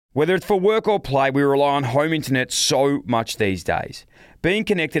Whether it's for work or play, we rely on home internet so much these days. Being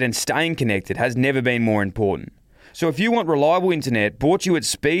connected and staying connected has never been more important. So if you want reliable internet brought to you at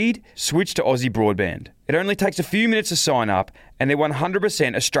speed, switch to Aussie Broadband. It only takes a few minutes to sign up, and their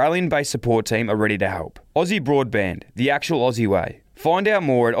 100% Australian-based support team are ready to help. Aussie Broadband, the actual Aussie way. Find out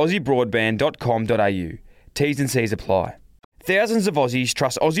more at aussiebroadband.com.au. T's and C's apply. Thousands of Aussies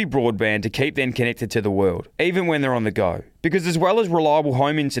trust Aussie Broadband to keep them connected to the world, even when they're on the go. Because as well as reliable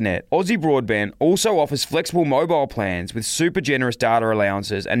home internet, Aussie Broadband also offers flexible mobile plans with super generous data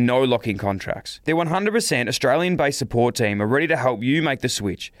allowances and no lock-in contracts. Their 100% Australian-based support team are ready to help you make the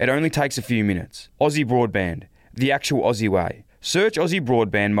switch. It only takes a few minutes. Aussie Broadband, the actual Aussie way. Search Aussie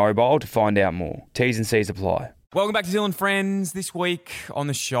Broadband Mobile to find out more. T's and C's apply. Welcome back to Dylan Friends. This week on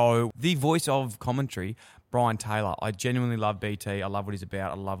the show, the voice of commentary, Brian Taylor. I genuinely love BT. I love what he's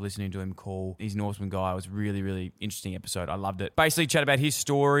about. I love listening to him call. He's an awesome guy. It was a really, really interesting episode. I loved it. Basically, chat about his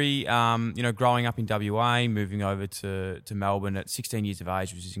story, growing up in WA, moving over to Melbourne at 16 years of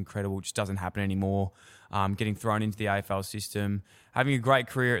age, which is incredible. It just doesn't happen anymore. Getting thrown into the AFL system, having a great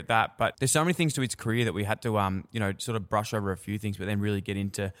career at that. But there's so many things to his career that we had to, sort of brush over a few things, but then really get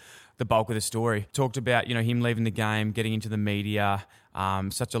into the bulk of the story. Talked about, him leaving the game, getting into the media,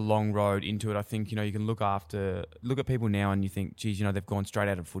 such a long road into it. I think, you can look at people now and you think, geez, they've gone straight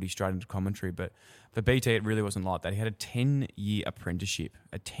out of footy, straight into commentary. But for BT, it really wasn't like that. He had a 10-year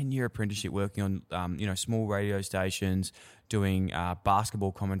apprenticeship working on, small radio stations, doing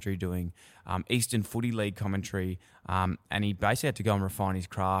basketball commentary, doing Eastern Footy League commentary. And he basically had to go and refine his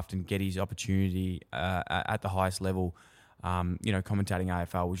craft and get his opportunity at the highest level, commentating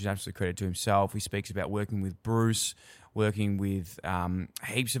AFL, which is absolute credit to himself. He speaks about working with Bruce, working with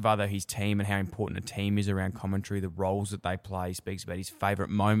heaps of his team and how important a team is around commentary, the roles that they play. He speaks about his favourite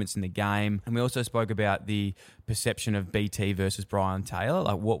moments in the game. And we also spoke about the perception of BT versus Brian Taylor,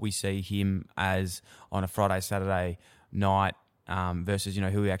 like what we see him as on a Friday, Saturday night versus,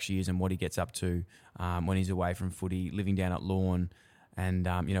 who he actually is and what he gets up to when he's away from footy, living down at Lawn and,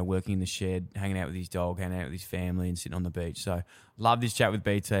 working in the shed, hanging out with his dog, hanging out with his family and sitting on the beach. So love this chat with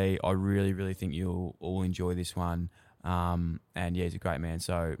BT. I really, really think you'll all enjoy this one. He's a great man,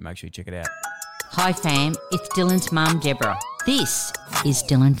 so make sure you check it out. Hi fam, it's Dylan's mum Deborah. This is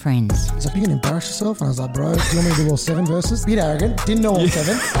Dylan Friends. He's like, you can embarrass yourself? And I was like, bro, do you want me to do all 7 verses? Bit arrogant, didn't know all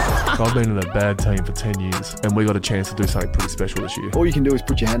 7. I've been in a bad team for 10 years and we got a chance to do something pretty special this year. All you can do is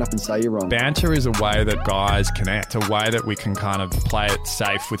put your hand up and say you're wrong. Banter is a way that guys connect, a way that we can kind of play it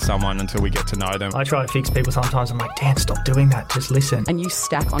safe with someone until we get to know them. I try to fix people sometimes. I'm like, Dan, stop doing that. Just listen. And you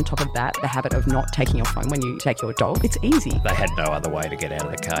stack on top of that the habit of not taking your phone when you take your dog. It's easy. They had no other way to get out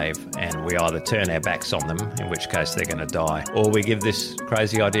of the cave and we either turn our backs on them, in which case they're going to die, or we give this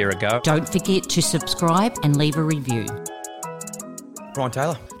crazy idea a go. Don't forget to subscribe and leave a review. Brian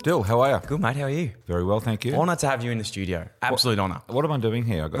Taylor. Dill, how are you? Good, mate. How are you? Very well, thank you. Honour to have you in the studio. Absolute honour. What am I doing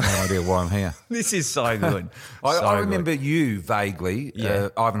here? I've got no idea why I'm here. This is so good. I remember you vaguely,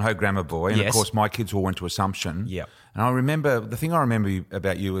 Ivanhoe Grammar Boy, and of course my kids all went to Assumption. Yeah. And I remember, the thing I remember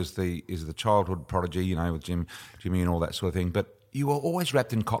about you is the childhood prodigy, with Jimmy and all that sort of thing, but you were always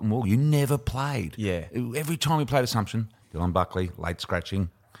wrapped in cotton wool. You never played. Yeah. Every time we played Assumption, Dylan Buckley, late scratching,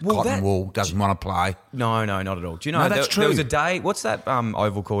 cotton wool, doesn't want to play. No, not at all. Do you know, that's true. There was a day, what's that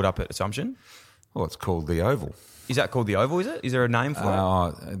oval called up at Assumption? Well, it's called the Oval. Is that called the Oval, is it? Is there a name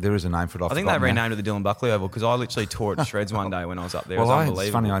for it? There is a name for it. I think they renamed it the Dylan Buckley Oval because I literally tore it to shreds one day when I was up there. It was unbelievable.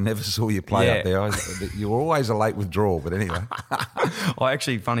 It's funny, I never saw you play up there. You were always a late withdrawal, but anyway.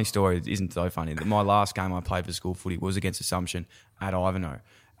 Funny story, it isn't so funny. My last game I played for school footy was against Assumption at Ivanhoe.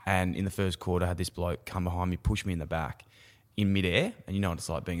 And in the first quarter, I had this bloke come behind me, push me in the back in midair. And you know what it's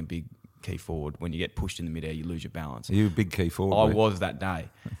like being a big key forward. When you get pushed in the midair, you lose your balance. Are you a big key forward? I was that day.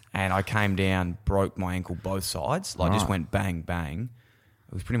 And I came down, broke my ankle both sides. Just went bang, bang.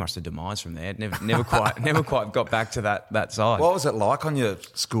 It was pretty much the demise from there. Never quite got back to that side. What was it like on your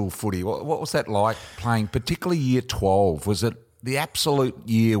school footy? What was that like playing, particularly year 12? Was it the absolute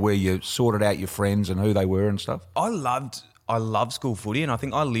year where you sorted out your friends and who they were and stuff? I loved school footy, and I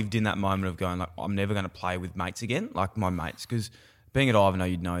think I lived in that moment of going, like, I'm never going to play with mates again, like my mates, because being at Ivanhoe,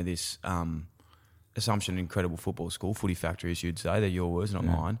 you'd know this, Assumption, incredible football school, footy factory, as you'd say. They're your words, not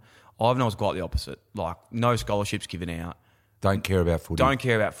mine. Ivanhoe was quite the opposite. Like, no scholarships given out. Don't care about footy.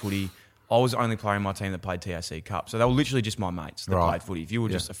 I was the only player in my team that played TAC Cup. So they were literally just my mates that played footy. If you were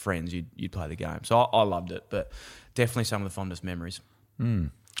just a friends, you'd play the game. So I loved it, but definitely some of the fondest memories.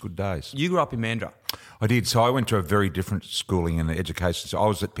 Good days. You grew up in Mandurah. I did. So I went to a very different schooling and education. So I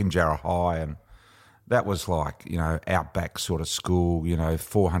was at Pinjarra High, and that was like, outback sort of school,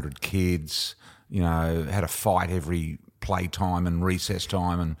 400 kids, had a fight every playtime and recess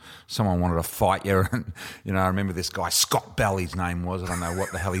time, and someone wanted to fight you. And, you know, I remember this guy, Scott Bell, his name was. I don't know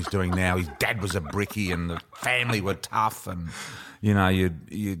what the hell he's doing now. His dad was a brickie and the family were tough, and, you know,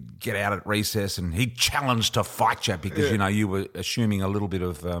 you'd get out at recess and he'd challenge to fight you because, you know, you were assuming a little bit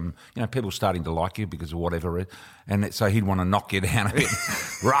of, you know, people starting to like you because of whatever. And so he'd want to knock you down a bit.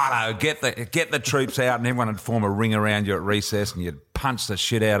 Righto, get the troops out, and everyone would form a ring around you at recess and you'd punch the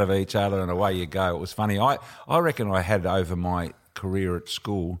shit out of each other and away you go. It was funny. I reckon I had over my career at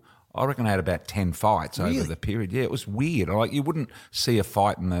school, I reckon I had about 10 fights over the period. Yeah, it was weird. Like, you wouldn't see a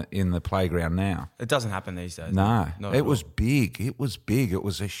fight in the playground now. It doesn't happen these days. No, it was big. It was big. It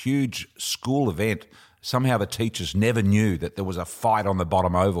was a huge school event. Somehow the teachers never knew that there was a fight on the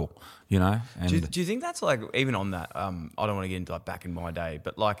bottom oval, you know. And do you think that's like, even on that, I don't want to get into like back in my day,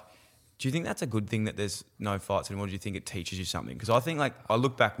 but like, do you think that's a good thing that there's no fights anymore? Do you think it teaches you something? Because I think, like, I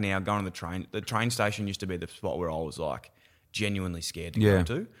look back now, going to the train station used to be the spot where I was like genuinely scared to go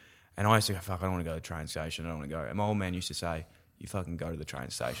to. And I used to go, fuck, I don't want to go to the train station. I don't want to go. And my old man used to say, you fucking go to the train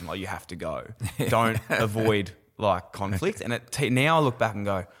station. Like, you have to go. Don't avoid, like, conflict. And now I look back and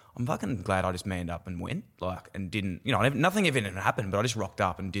go, I'm fucking glad I just manned up and went, like, and didn't, you know, nothing even happened, but I just rocked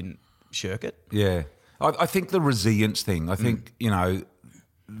up and didn't shirk it. Yeah. I think the resilience thing, I think, you know,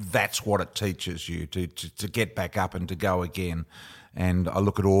 that's what it teaches you, to get back up and to go again. And I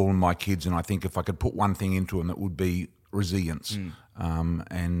look at all of my kids and I think if I could put one thing into them, it would be resilience.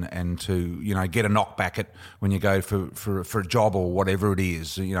 And to, you know, get a knockback at when you go for a job or whatever it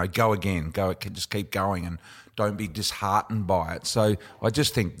is, you know, go again, just keep going and don't be disheartened by it. So I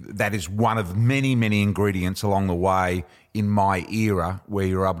just think that is one of many, many ingredients along the way in my era where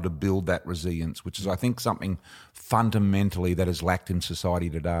you're able to build that resilience, which is, I think, something fundamentally that is lacked in society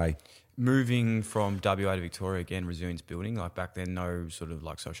today. Moving from WA to Victoria, again, resilience building. Like, back then, no sort of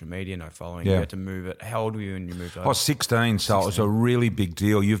like social media, no following. Yeah. You had to move it. How old were you when you moved over? I was 16, so it was a really big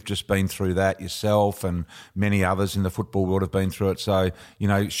deal. You've just been through that yourself, and many others in the football world have been through it. So, you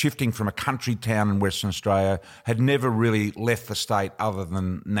know, shifting from a country town in Western Australia, had never really left the state other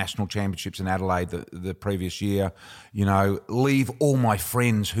than national championships in Adelaide the previous year. You know, leave all my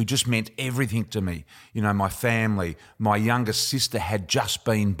friends who just meant everything to me. You know, my family. My youngest sister had just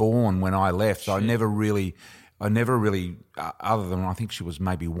been born when I left, so I never really, other than I think she was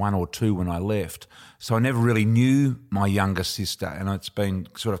maybe 1 or 2 when I left, so I never really knew my younger sister, and it's been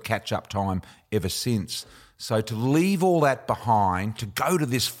sort of catch-up time ever since. So to leave all that behind, to go to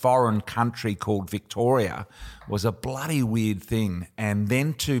this foreign country called Victoria was a bloody weird thing, and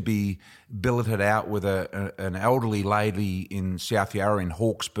then to be billeted out with an elderly lady in South Yarra in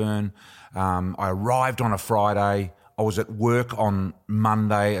Hawkesbury. I arrived on a Friday. I was at work on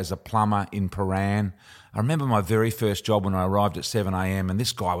Monday as a plumber in Paran. I remember my very first job when I arrived at 7 a.m. and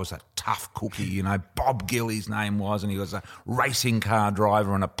this guy was a tough cookie, you know, Bob Gill his name was, and he was a racing car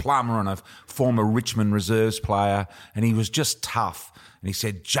driver and a plumber and a former Richmond Reserves player, and he was just tough. And he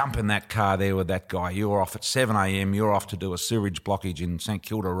said, jump in that car there with that guy. You're off at 7 a.m. You're off to do a sewage blockage in St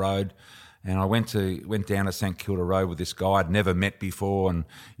Kilda Road. And I went down to St Kilda Road with this guy I'd never met before, and,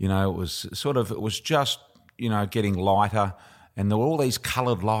 you know, it was just, you know, getting lighter, and there were all these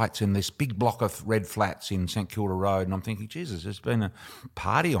coloured lights in this big block of red flats in St Kilda Road, and I'm thinking, Jesus, there's been a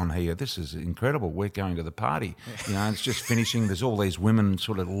party on here. This is incredible. We're going to the party. You know, it's just finishing. There's all these women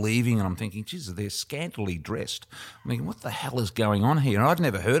sort of leaving, and I'm thinking, Jesus, they're scantily dressed. I'm thinking, what the hell is going on here? And I'd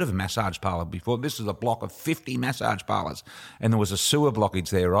never heard of a massage parlour before. This is a block of 50 massage parlours, and there was a sewer blockage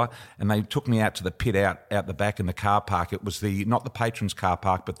there, right? And they took me out to the pit out the back in the car park. It was not the patrons' car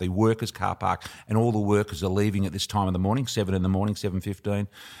park, but the workers' car park, and all the workers are leaving at this time of the morning, 7 in the morning, 7:15,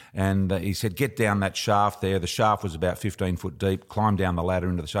 and he said, get down that shaft there. The shaft was about 15 foot deep. Climb down the ladder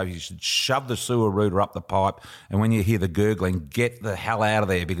into the shaft. He said, shove the sewer router up the pipe, and when you hear the gurgling, get the hell out of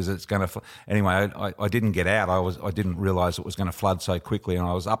there because it's going to... Anyway, I didn't get out. I didn't realise it was going to flood so quickly, and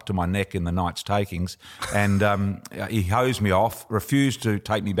I was up to my neck in the night's takings, and he hosed me off, refused to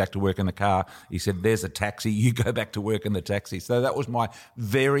take me back to work in the car. He said, there's a taxi. You go back to work in the taxi. So that was my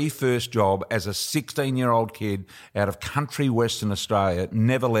very first job as a 16-year-old kid out of country Western Australia,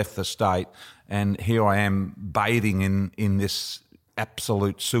 never left the state, and here I am bathing in this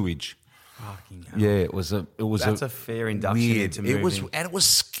absolute sewage. Fucking hell. Yeah, that's a fair induction weird. into moving. It was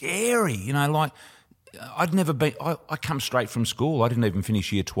scary, you know. Like, I'd never been. I come straight from school. I didn't even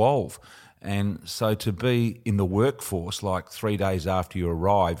finish year 12, and so to be in the workforce like 3 days after you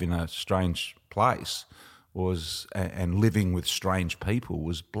arrive in a strange place and living with strange people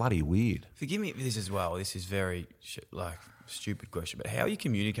was bloody weird. Forgive me for this as well. This is very stupid question, but how are you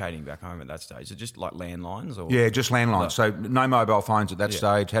communicating back home at that stage? Is it just like landlines? Or Yeah, just landlines. So no mobile phones at that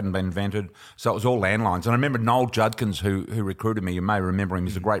stage, hadn't been invented. So it was all landlines. And I remember Noel Judkins, who recruited me. You may remember him.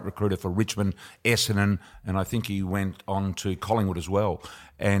 He's a great recruiter for Richmond, Essendon, and I think he went on to Collingwood as well.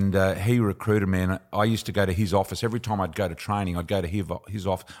 And he recruited me, and I used to go to his office. Every time I'd go to training, I'd go to his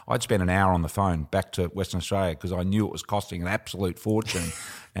office. I'd spend an hour on the phone back to Western Australia because I knew it was costing an absolute fortune.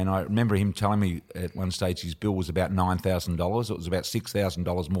 And I remember him telling me at one stage his bill was about $9,000. It was about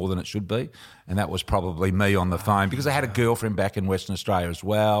 $6,000 more than it should be. And that was probably me on the phone because I had a girlfriend back in Western Australia as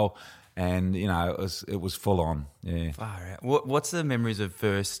well. And, you know, it was full on, yeah. Far out. What's the memories of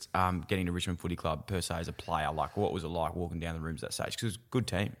first getting to Richmond Footy Club per se as a player? Like, what was it like walking down the rooms at that stage? Because it was a good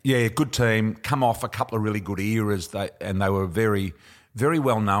team. Yeah, good team. Come off a couple of really good eras, and they were very, very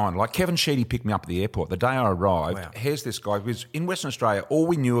well known. Like Kevin Sheedy picked me up at the airport the day I arrived. Wow. Here's this guy. Because in Western Australia, all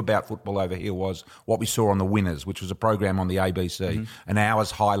we knew about football over here was what we saw on The Winners, which was a program on the ABC, an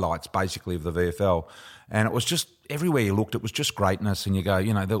hour's highlights basically of the VFL. And it was just everywhere you looked, it was just greatness. And you go,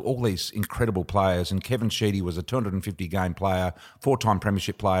 you know, there were all these incredible players. And Kevin Sheedy was a 250-game player, 4-time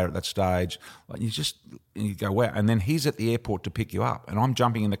premiership player at that stage. Like you go, wow. And then he's at the airport to pick you up. And I'm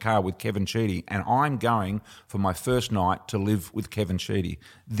jumping in the car with Kevin Sheedy. And I'm going for my first night to live with Kevin Sheedy.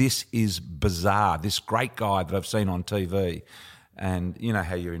 This is bizarre. This great guy that I've seen on TV. And you know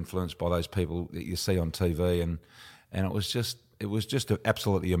how you're influenced by those people that you see on TV. And it was just an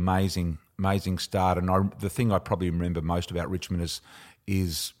absolutely amazing start. And the thing I probably remember most about Richmond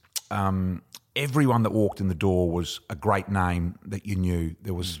is everyone that walked in the door was a great name that you knew.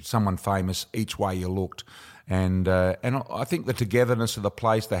 There was someone famous each way you looked. And I think the togetherness of the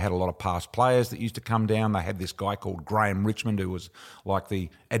place, they had a lot of past players that used to come down. They had this guy called Graham Richmond who was like the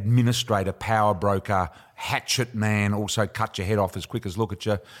administrator, power broker, hatchet man, also cut your head off as quick as look at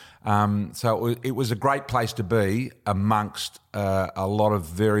you. So it was a great place to be amongst a lot of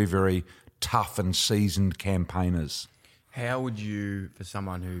very, very tough and seasoned campaigners. How would you, for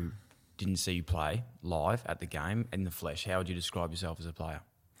someone who didn't see you play live at the game in the flesh, how would you describe yourself as a player?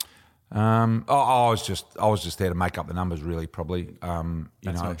 I was just there to make up the numbers, really. Probably.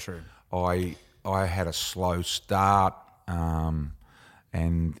 That's not true. I had a slow start,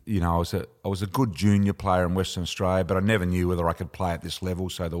 and you know I was a good junior player in Western Australia, but I never knew whether I could play at this level.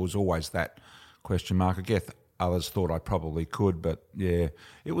 So there was always that question mark. I guess others thought I probably could, but yeah,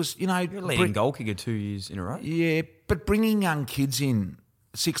 it was. You know, you're a leading goal kicker 2 years in a row. Yeah, but bringing young kids in.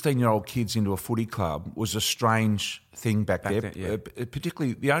 16-year-old kids into a footy club was a strange thing back there. Then, yeah.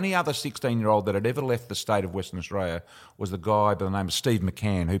 Particularly, the only other 16-year-old that had ever left the state of Western Australia was the guy by the name of Steve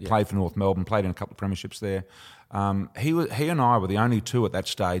McCann, who played for North Melbourne, played in a couple of premierships there. He and I were the only two at that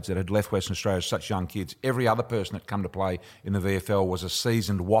stage that had left Western Australia as such young kids. Every other person that come to play in the VFL was a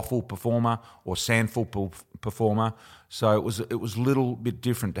seasoned waffle performer or sandful performer. So it was a little bit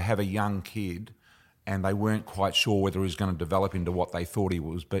different to have a young kid, and they weren't quite sure whether he was going to develop into what they thought he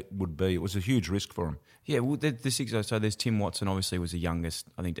would be. It was a huge risk for him. Yeah, well, so there's Tim Watson, obviously was the youngest,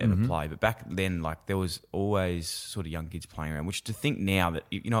 I think, to ever play. But back then, like, there was always sort of young kids playing around, which to think now that,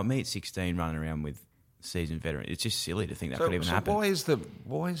 you know, me at 16 running around with seasoned veteran, it's just silly to think that could even happen. Why is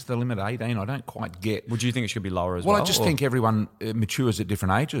the limit 18? I don't quite get. Would you think it should be lower as well? Well, I just think everyone matures at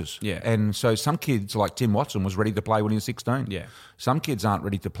different ages. Yeah. And so some kids, like Tim Watson, was ready to play when he was 16. Yeah. Some kids aren't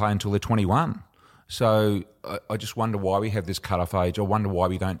ready to play until they're 21. So I just wonder why we have this cut-off age. I wonder why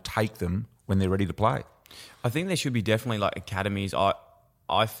we don't take them when they're ready to play. I think there should be definitely like academies.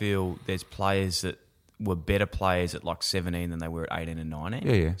 I feel there's players that were better players at like 17 than they were at 18 and 19.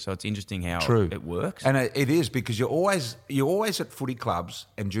 Yeah. So it's interesting how it works. And it is, because you're always at footy clubs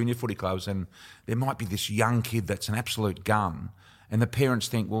and junior footy clubs, and there might be this young kid that's an absolute gun. And the parents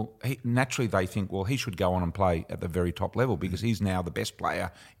think, naturally they think, he should go on and play at the very top level because he's now the best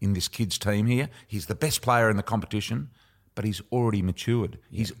player in this kid's team here. He's the best player in the competition, but he's already matured.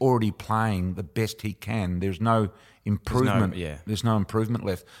 Yeah. He's already playing the best he can. There's no improvement. There's no improvement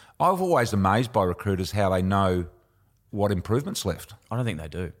left. I've always amazed by recruiters how they know what improvement's left. I don't think they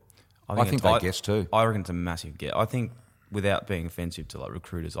do. I think they guess too. I reckon it's a massive guess. I think, without being offensive to like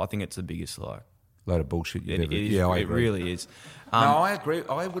recruiters, I think it's the biggest load of bullshit you've ever. Yeah, I agree. It really is. No, I agree.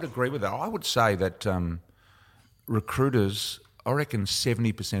 I would agree with that. I would say that recruiters, I reckon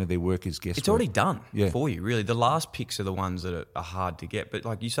 70% of their work is guesswork. It's already done for you, really. The last picks are the ones that are hard to get. But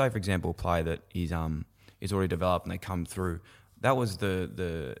like you say, for example, a player that is already developed and they come through. That was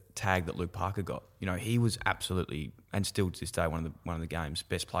the tag that Luke Parker got. You know, he was absolutely, and still to this day, one of the game's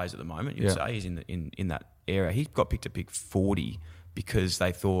best players at the moment. You'd say he's in that era. He got picked at pick 40 because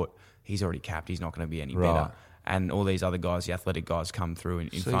they thought, he's already capped, he's not going to be any better. and all these other guys, the athletic guys, come through in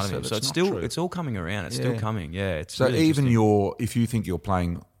front of him. So it's all coming around. It's still coming. Yeah. It's so really even if you think you're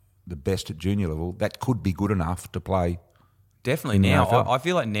playing the best at junior level, that could be good enough to play. Definitely now. I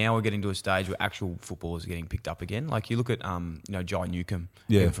feel like now we're getting to a stage where actual footballers are getting picked up again. Like you look at Jai Newcomb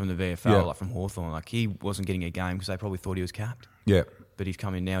from the VFL, like from Hawthorn. Like he wasn't getting a game because they probably thought he was capped. Yeah. But he's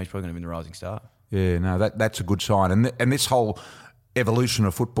come in now. He's probably going to be the rising star. Yeah, no, that's a good sign. And this whole evolution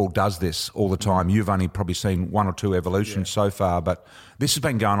of football does this all the time. You've only probably seen one or two evolutions so far, but this has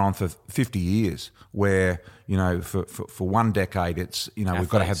been going on for 50 years where, for one decade it's, we've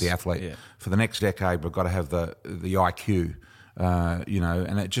got to have the athlete. Yeah. For the next decade we've got to have the IQ,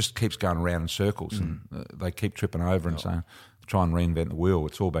 and it just keeps going around in circles and they keep tripping over and saying, try and reinvent the wheel.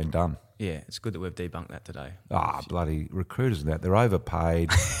 It's all been done. Yeah, it's good that we've debunked that today. Bloody recruiters and that. They're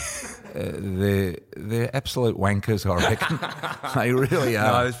overpaid. They're absolute wankers, I reckon. They really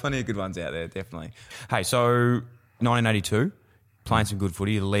are. No, there's plenty of good ones out there, definitely. Hey, so 1982, playing some good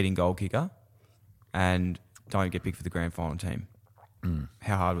footy, the leading goal kicker, and don't get picked for the grand final team.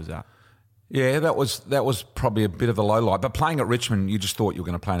 How hard was that? Yeah, that was probably a bit of a low light. But playing at Richmond, you just thought you were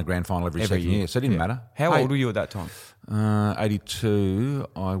going to play in a grand final every second year, so it didn't matter. How old were you at that time? 82,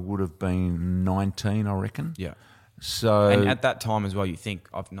 I would have been 19, I reckon. Yeah. So, and at that time as well, you think,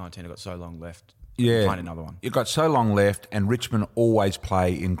 I've 19, I've got so long left. Yeah. Find another one. You've got so long left, and Richmond always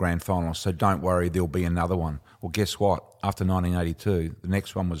play in grand finals, so don't worry, there'll be another one. Well, guess what? After 1982, the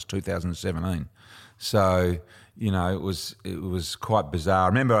next one was 2017. So, it was quite bizarre. I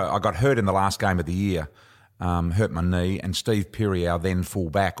remember I got hurt in the last game of the year, hurt my knee, and Steve Peary, our then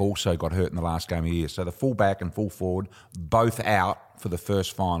full-back, also got hurt in the last game of the year. So the full-back and full-forward, both out for the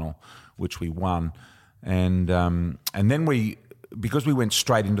first final, which we won. And then because we went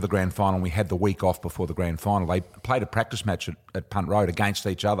straight into the grand final, we had the week off before the grand final. They played a practice match at Punt Road against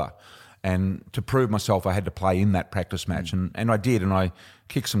each other. And to prove myself, I had to play in that practice match. And I did, and I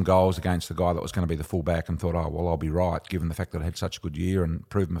kicked some goals against the guy that was going to be the fullback and thought, I'll be right, given the fact that I had such a good year and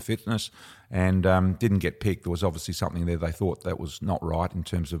proved my fitness. And didn't get picked. There was obviously something there they thought that was not right in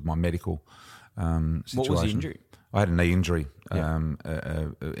terms of my medical situation. What was the injury? I had a knee injury.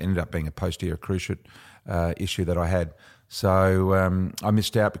 It ended up being a posterior cruciate issue that I had. So I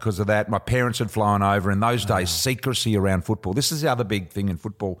missed out because of that. My parents had flown over. In those days, secrecy around football. This is the other big thing in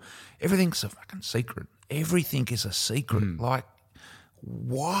football. Everything's a fucking secret. Everything is a secret. Like,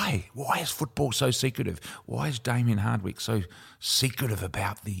 why? Why is football so secretive? Why is Damien Hardwick so secretive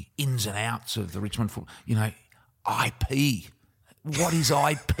about the ins and outs of the Richmond football? IP. What is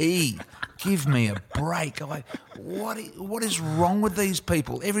IP? Give me a break. What is wrong with these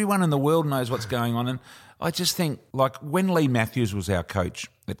people? Everyone in the world knows what's going on. And I just think, like, when Lee Matthews was our coach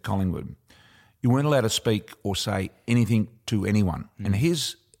at Collingwood, you weren't allowed to speak or say anything to anyone. And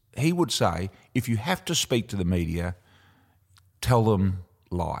he would say, if you have to speak to the media, tell them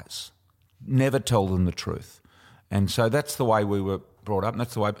lies. Never tell them the truth. And so that's the way we were brought up, and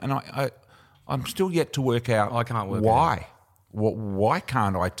that's the way. And I'm still yet to work out why. Why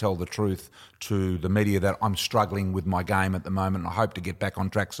can't I tell the truth to the media that I'm struggling with my game at the moment and I hope to get back on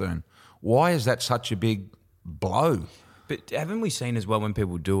track soon? Why is that such a big blow? But haven't we seen as well when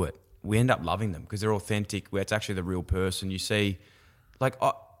people do it, we end up loving them because they're authentic, where it's actually the real person. You see, like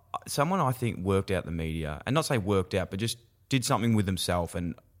someone I think worked out the media, and not say worked out, but just did something with himself,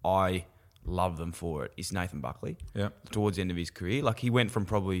 and I love them for it, is Nathan Buckley. Yeah. Towards the end of his career. Like, he went from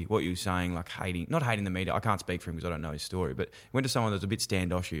probably what you were saying, like not hating the media. I can't speak for him because I don't know his story, but he went to someone that's a bit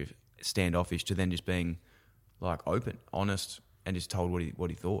standoffish to then just being like open, honest, and just told what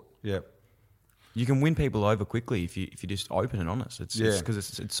he thought. Yeah. You can win people over quickly if you're just open and honest. It's because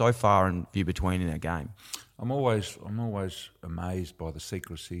it's so far and few between in our game. I'm always amazed by the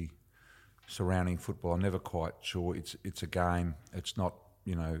secrecy surrounding football. I'm never quite sure it's a game. It's not,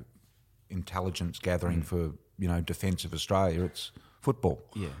 intelligence gathering for, defence of Australia. It's football.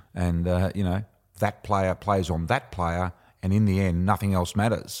 Yeah. And, that player plays on that player, and in the end, nothing else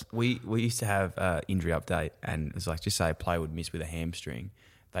matters. We used to have injury update, and it's like, just say a player would miss with a hamstring,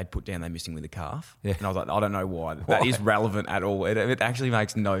 they'd put down they're missing with a calf. Yeah. And I was like, I don't know why. That is relevant at all. It actually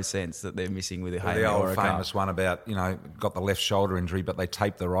makes no sense that they're missing with a hamstring or a calf. The old famous one about, got the left shoulder injury, but they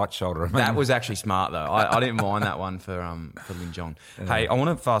taped the right shoulder. That was actually smart, though. I didn't mind that one for Lin John. Yeah. Hey, I want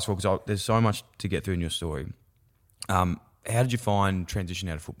to fast forward because there's so much to get through in your story. How did you find transition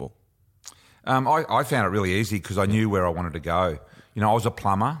out of football? I found it really easy because I knew where I wanted to go. I was a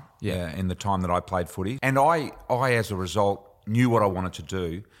plumber in the time that I played footy. And I, as a result, knew what I wanted to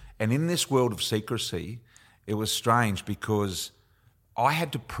do. And in this world of secrecy, it was strange because I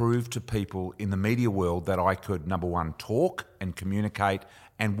had to prove to people in the media world that I could, number one, talk and communicate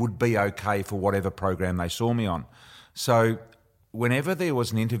and would be okay for whatever program they saw me on. So whenever there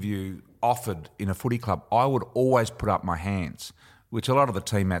was an interview offered in a footy club, I would always put up my hands, which a lot of the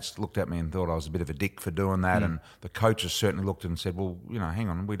teammates looked at me and thought I was a bit of a dick for doing that. And the coaches certainly looked and said, well, hang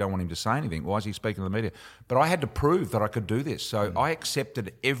on, we don't want him to say anything. Why is he speaking to the media? But I had to prove that I could do this. So I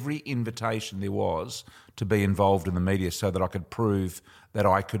accepted every invitation there was to be involved in the media so that I could prove that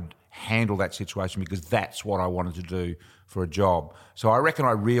I could handle that situation, because that's what I wanted to do for a job. So I reckon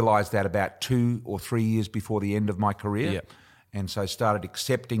I realised that about 2 or 3 years before the end of my career. Yep. And so started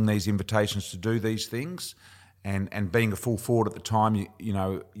accepting these invitations to do these things. And being a full forward at the time,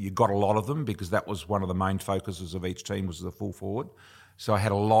 you got a lot of them, because that was one of the main focuses of each team, was the full forward. So I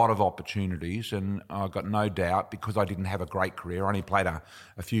had a lot of opportunities, and I got no doubt, because I didn't have a great career. I only played a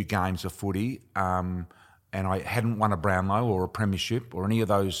few games of footy, and I hadn't won a Brownlow or a premiership or any of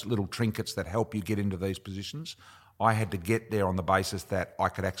those little trinkets that help you get into these positions. I had to get there on the basis that I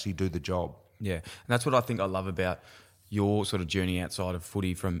could actually do the job. Yeah, and that's what I think I love about your sort of journey outside of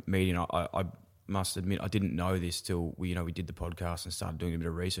footy from media. And I must admit, I didn't know this till we did the podcast and started doing a bit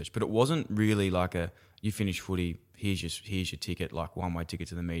of research. But it wasn't really like you finish footy, here's your ticket, like one-way ticket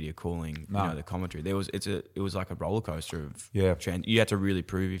to the media calling the commentary. It was like a roller coaster of you had to really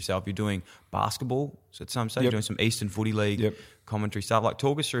prove yourself. You're doing basketball, so at some stage you're doing some Eastern Footy League commentary stuff. Like,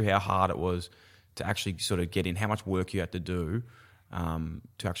 talk us through how hard it was to actually sort of get in, how much work you had to do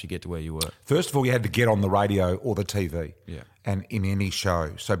to actually get to where you were. First of all, you had to get on the radio or the TV, and in any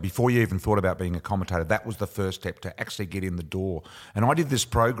show. So before you even thought about being a commentator, that was the first step, to actually get in the door. And I did this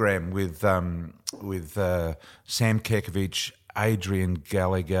program with Sam Kerkovich, Adrian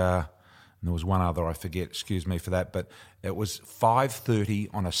Gallagher, and there was one other I forget. Excuse me for that, but it was 5:30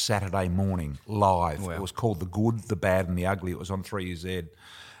 on a Saturday morning, live. Wow. It was called The Good, the Bad, and the Ugly. It was on 3UZ,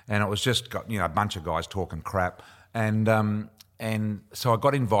 and it was just got a bunch of guys talking crap, And so I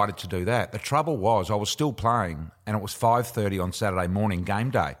got invited to do that. The trouble was I was still playing, and it was 5:30 on Saturday morning,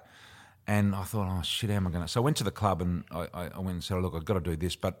 game day. And I thought, oh, shit, how am I going to... So I went to the club and I went and said, look, I've got to do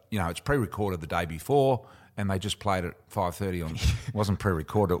this. But, it's pre-recorded the day before, and they just played at 5:30 on... It wasn't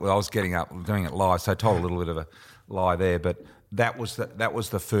pre-recorded. I was getting up, doing it live, so I told a little bit of a lie there. But that was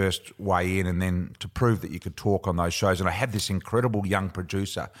the first way in, and then to prove that you could talk on those shows. And I had this incredible young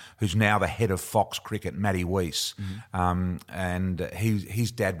producer who's now the head of Fox Cricket, Matty Weiss, and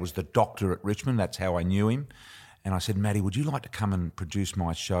his dad was the doctor at Richmond. That's how I knew him. And I said, Matty, would you like to come and produce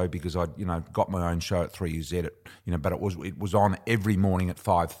my show? Because I'd got my own show at 3UZ, but it was on every morning at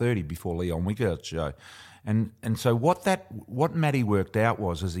 5:30 before Leon Wickert's show. And so what Matty worked out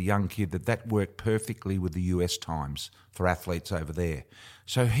was, as a young kid, that worked perfectly with the US times for athletes over there.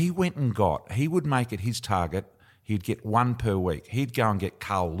 So he would make it his target, he'd get one per week. He'd go and get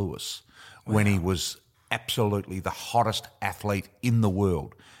Carl Lewis when he was absolutely the hottest athlete in the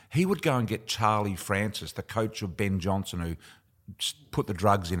world. He would go and get Charlie Francis, the coach of Ben Johnson, who put the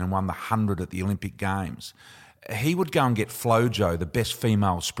drugs in and won the 100 at the Olympic Games. He would go and get Flojo, the best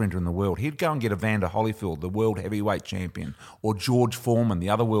female sprinter in the world. He'd go and get Evander Holyfield, the world heavyweight champion, or George Foreman, the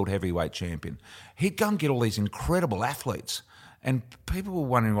other world heavyweight champion. He'd go and get all these incredible athletes. And people were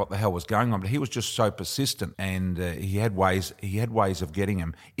wondering what the hell was going on, but he was just so persistent, and he had ways of getting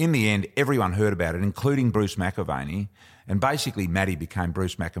them. In the end, everyone heard about it, including Bruce McAvaney. And basically, Matty became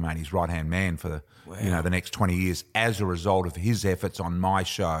Bruce McAvaney's right-hand man for the next 20 years as a result of his efforts on my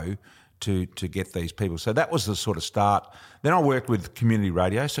show to get these people. So that was the sort of start. Then I worked with community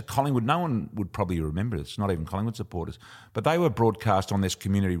radio. So Collingwood, no one would probably remember this, not even Collingwood supporters, but they were broadcast on this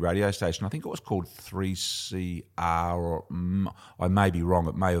community radio station. I think it was called 3CR, or I may be wrong,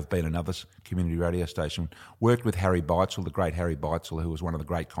 it may have been another community radio station. Worked with Harry Beitzel, the great Harry Beitzel, who was one of the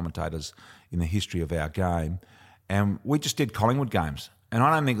great commentators in the history of our game. And we just did Collingwood games. And I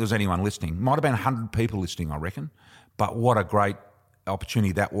don't think there was anyone listening. Might have been 100 people listening, I reckon. But what a great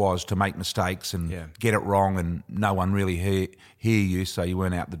opportunity that was to make mistakes and get it wrong, and no one really hear you, so you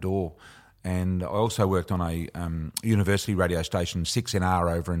weren't out the door. And I also worked on a university radio station,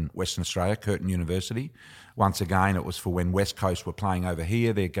 6NR, over in Western Australia, Curtin University. Once again, it was for when West Coast were playing over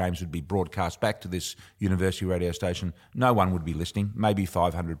here. Their games would be broadcast back to this university radio station. No one would be listening, maybe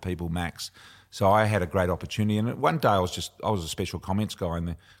 500 people max. So I had a great opportunity. And one day I was a special comments guy, and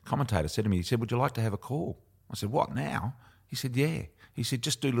the commentator said to me, he said, would you like to have a call? I said, what, now? He said, yeah. He said,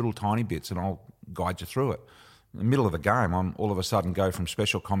 just do little tiny bits and I'll guide you through it. In the middle of the game, I'm all of a sudden go from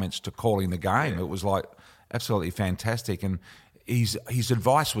special comments to calling the game. It was like absolutely fantastic. And his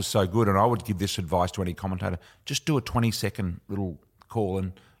advice was so good, and I would give this advice to any commentator: just do a 20-second little call,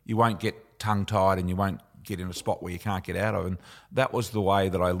 and you won't get tongue-tied and you won't get in a spot where you can't get out of. And that was the way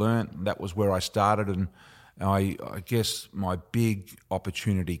that I learnt. That was where I started. And I guess my big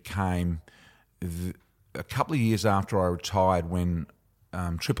opportunity came a couple of years after I retired when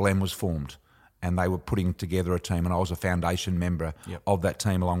Triple M was formed. And they were putting together a team, and I was a foundation member of that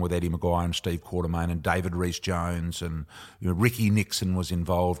team, along with Eddie Maguire and Steve Quartermain and David Rees-Jones, and Ricky Nixon was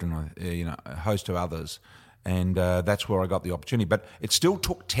involved, and a host of others. And that's where I got the opportunity. But it still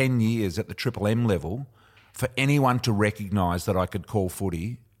took 10 years at the Triple M level for anyone to recognise that I could call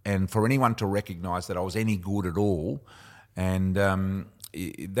footy, and for anyone to recognise that I was any good at all. And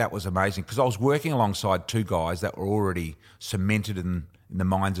that was amazing, because I was working alongside two guys that were already cemented in the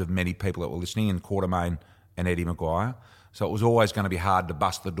minds of many people that were listening, in Quartermain and Eddie Maguire. So it was always going to be hard to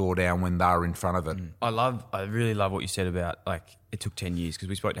bust the door down when they were in front of it. I really love what you said about, like, it took 10 years, because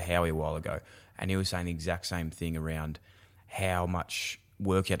we spoke to Howie a while ago, and he was saying the exact same thing around how much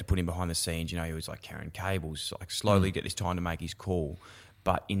work he had to put in behind the scenes. He was like carrying cables, like slowly get this time to make his call.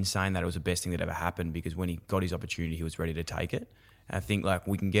 But in saying that, it was the best thing that ever happened, because when he got his opportunity, he was ready to take it. And I think, like,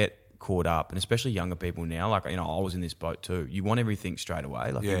 we can get caught up, and especially younger people now, like, I was in this boat too. You want everything straight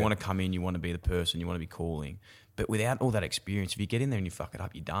away. Like, you want to come in, you want to be the person, you want to be calling. But without all that experience, if you get in there and you fuck it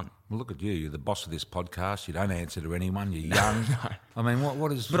up, you're done. Well, look at you. You're the boss of this podcast. You don't answer to anyone. You're young. No. I mean,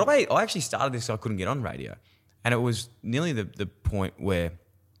 what is... But I actually started this so I couldn't get on radio. And it was nearly the point where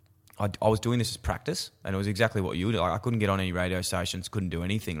I was doing this as practice, and it was exactly what you would do. Like, I couldn't get on any radio stations, couldn't do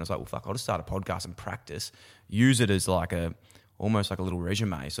anything. And I was like, well, fuck, I'll just start a podcast and practice, use it as like almost like a little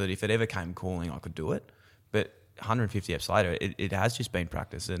resume, so that if it ever came calling, I could do it. But 150 eps later, it has just been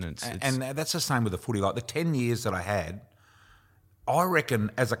practice, and it's and that's the same with the footy. Like, the 10 years that I had, I reckon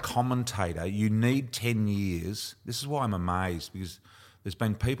as a commentator, you need 10 years. This is why I'm amazed, because there's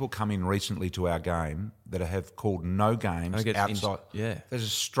been people come in recently to our game that have called no games outside. They're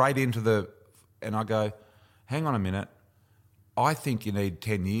just straight into and I go, hang on a minute. I think you need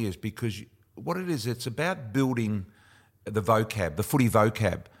 10 years, because what it is, it's about building the vocab, the footy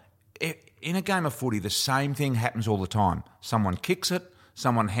vocab. In a game of footy, the same thing happens all the time. Someone kicks it,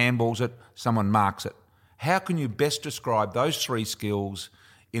 someone handballs it, someone marks it. How can you best describe those three skills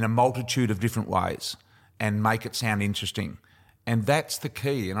in a multitude of different ways and make it sound interesting? And that's the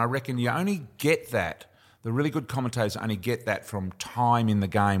key. And I reckon you only get that, the really good commentators only get that from time in the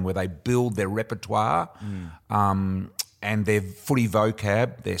game, where they build their repertoire and their footy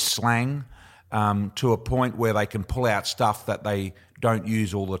vocab, their slang, to a point where they can pull out stuff that they don't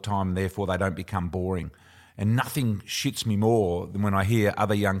use all the time, and therefore they don't become boring. And nothing shits me more than when I hear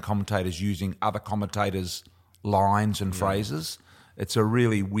other young commentators using other commentators' lines and phrases. It's a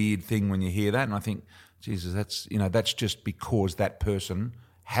really weird thing when you hear that, and I think, Jesus, that's just because that person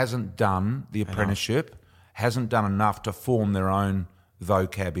hasn't done the apprenticeship, hasn't done enough to form their own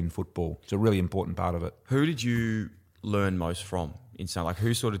vocab in football. It's a really important part of it. Who did you learn most from? Like,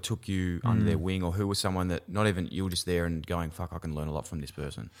 who sort of took you under their wing, or who was someone that not even you were just there and going, fuck, I can learn a lot from this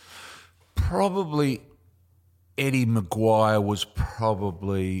person? Probably Eddie Maguire was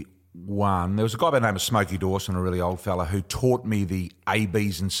probably one. There was a guy by the name of Smokey Dawson, a really old fella, who taught me the A,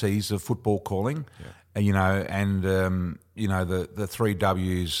 B's and C's of football calling. Yeah. The 3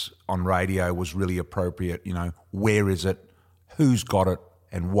 W's on radio was really appropriate. Where is it, who's got it,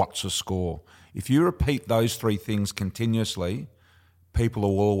 and what's the score? If you repeat those 3 things continuously, people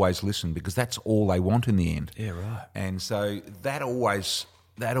will always listen, because that's all they want in the end. Yeah, right. And so that always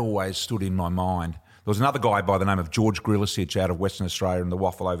stood in my mind. There was another guy by the name of George Grilicic out of Western Australia in the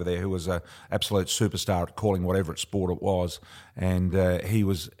Waffle over there, who was an absolute superstar at calling whatever sport it was, and he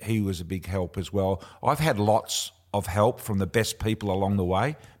was a big help as well. I've had lots of help from the best people along the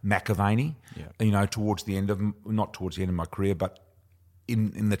way. McAvaney, towards the end of, not towards the end of my career, but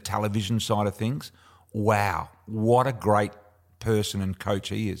in the television side of things. Wow, what a great person and coach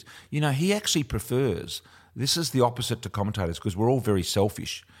he is. He actually prefers, this is the opposite to commentators, because we're all very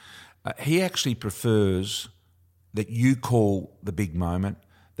selfish. He actually prefers that you call the big moment,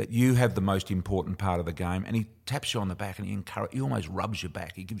 that you have the most important part of the game, and he taps you on the back and he almost rubs your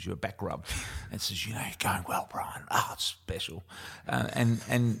back. He gives you a back rub and says, you're going well, Brian. It's special.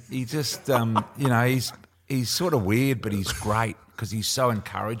 And he just, he's sort of weird, but he's great, because he's so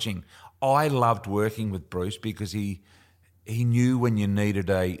encouraging. I loved working with Bruce, because he knew when you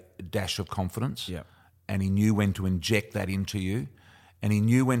needed a dash of confidence, and he knew when to inject that into you, and he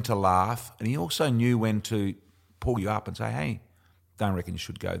knew when to laugh, and he also knew when to pull you up and say, hey, don't reckon you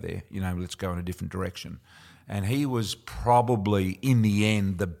should go there. Let's go in a different direction. And he was probably, in the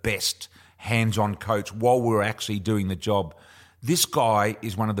end, the best hands-on coach while we were actually doing the job This guy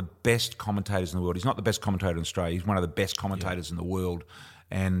is one of the best commentators in the world. He's not the best commentator in Australia. He's one of the best commentators in the world.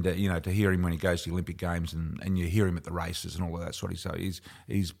 And, to hear him when he goes to the Olympic Games and you hear him at the races and all of that sort of stuff,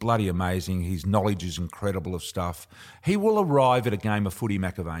 he's bloody amazing. His knowledge is incredible of stuff. He will arrive at a game of footy,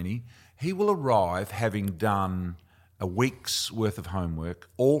 McAvaney. He will arrive having done a week's worth of homework,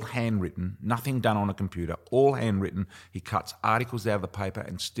 all handwritten, nothing done on a computer, all handwritten. He cuts articles out of the paper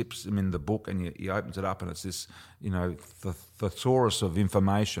and sticks them in the book, and he opens it up and it's this, the thesaurus of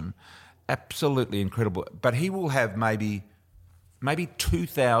information. Absolutely incredible. But he will have maybe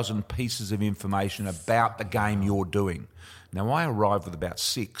 2,000 pieces of information about the game you're doing. Now, I arrived with about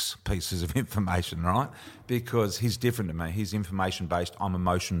 6 pieces of information, right? Because he's different to me. He's information-based. I'm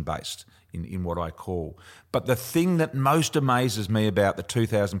emotion-based in what I call. But the thing that most amazes me about the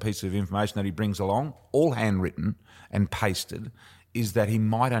 2,000 pieces of information that he brings along, all handwritten and pasted, is that he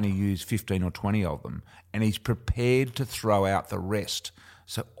might only use 15 or 20 of them, and he's prepared to throw out the rest.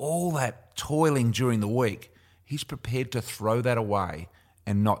 So all that toiling during the week, he's prepared to throw that away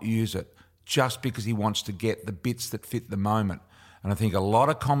and not use it just because he wants to get the bits that fit the moment. And I think a lot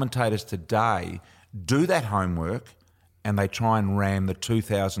of commentators today do that homework and they try and ram the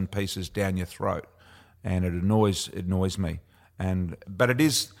 2,000 pieces down your throat. And it annoys me. But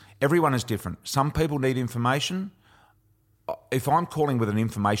everyone is different. Some people need information. If I'm calling with an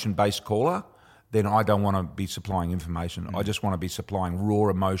information-based caller, then I don't want to be supplying information. I just want to be supplying raw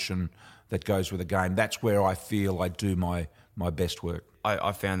emotion that goes with a game. That's where I feel I do my best work.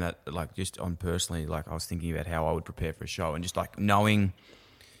 I found that, just on personally, I was thinking about how I would prepare for a show and just knowing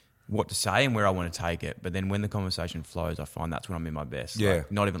what to say and where I want to take it. But then when the conversation flows, I find that's when I'm in my best. Yeah.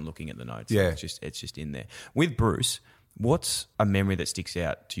 Not even looking at the notes. Yeah. It's just in there. With Bruce, what's a memory that sticks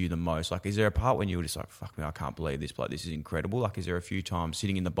out to you the most? Is there a part when you were just like, fuck me, I can't believe this, this is incredible? Is there a few times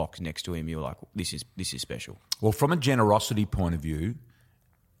sitting in the box next to him, you're like, this is special? Well, from a generosity point of view,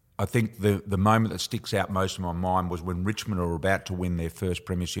 I think the moment that sticks out most in my mind was when Richmond were about to win their first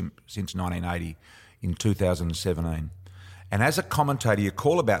premiership since 1980 in 2017. And as a commentator, you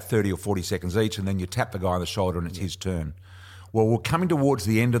call about 30 or 40 seconds each and then you tap the guy on the shoulder and it's his turn. Well, we're coming towards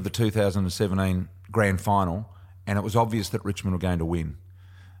the end of the 2017 grand final and it was obvious that Richmond were going to win.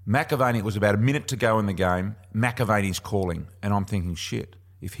 McAvaney, it was about a minute to go in the game, McAvaney's calling. And I'm thinking, shit,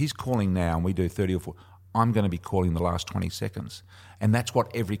 if he's calling now and we do 30 or 40, I'm going to be calling the last 20 seconds. And that's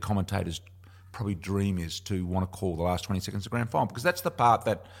what every commentator's probably dream is, to want to call the last 20 seconds of grand final, because that's the part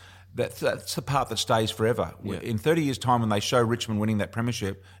that's the part that stays forever. Yeah. In 30 years' time, when they show Richmond winning that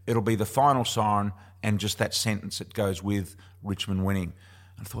premiership, it'll be the final siren and just that sentence that goes with Richmond winning.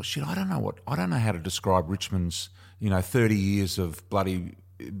 And I thought, shit, I don't know how to describe Richmond's 30 years of bloody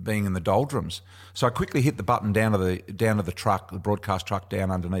being in the doldrums. So I quickly hit the button down to the truck, the broadcast truck down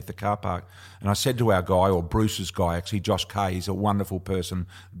underneath the car park, and I said to our guy, or Bruce's guy actually, Josh Kay, he's a wonderful person,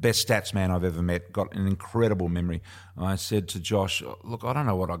 best stats man I've ever met, got an incredible memory. And I said to Josh, look, I don't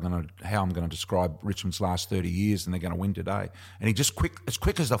know how I'm going to describe Richmond's last 30 years, and they're going to win today. And he just as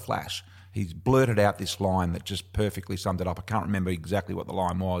quick as a flash, he blurted out this line that just perfectly summed it up. I can't remember exactly what the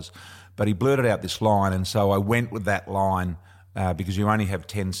line was, but he blurted out this line, and so I went with that line. Because you only have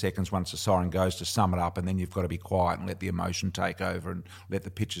 10 seconds once the siren goes to sum it up, and then you've got to be quiet and let the emotion take over and let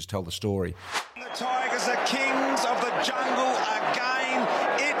the pitchers tell the story. The Tigers are kings of the jungle again.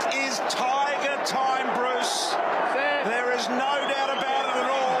 It is Tiger time, Bruce. There is no doubt about it at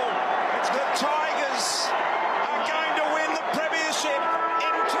all. It's the Tigers are going to win the premiership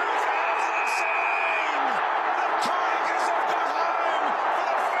in 2017. The Tigers have got home for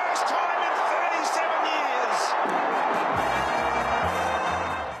the first time in 37 years.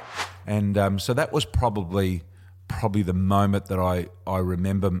 And so that was probably the moment that I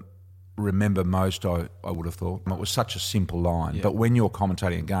remember most, I would have thought. It was such a simple line. Yeah. But when you're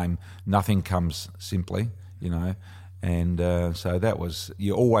commentating a game, nothing comes simply, And so that was,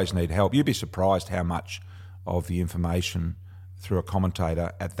 you always need help. You'd be surprised how much of the information through a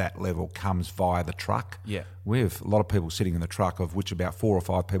commentator at that level comes via the truck. Yeah. We have a lot of people sitting in the truck, of which about 4 or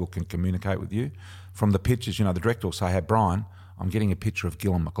 5 people can communicate with you. From the pitches, the director will say, hey, Brian, I'm getting a picture of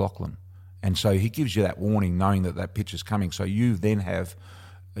Gillon McLachlan. And so he gives you that warning, knowing that pitch is coming. So you then have,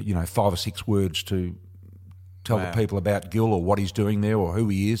 5 or 6 words to tell the people about Gill or what he's doing there or who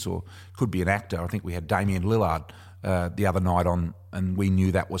he is, or could be an actor. I think we had Damien Lillard the other night on, and we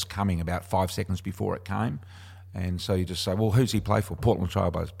knew that was coming about 5 seconds before it came. And so you just say, well, who's he play for? Portland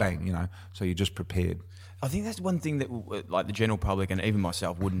Trailblazers, bang, so you're just prepared. I think that's one thing that the general public and even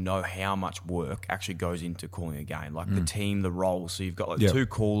myself wouldn't know how much work actually goes into calling a game. The team, the roles. So you've got 2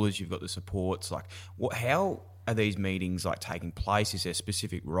 callers, you've got the supports. How are these meetings like taking place? Is there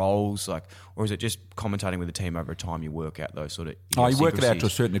specific roles, like, or is it just commentating with the team over time? You work out those sort of. Oh, you work it out to a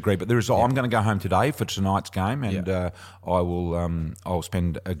certain degree, but there is. I'm going to go home today for tonight's game, and I'll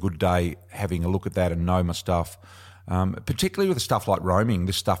spend a good day having a look at that and know my stuff. Particularly with the stuff like roaming,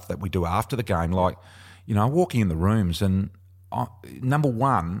 the stuff that we do after the game, like, walking in the rooms and number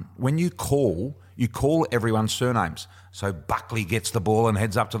one, when you call everyone's surnames. So Buckley gets the ball and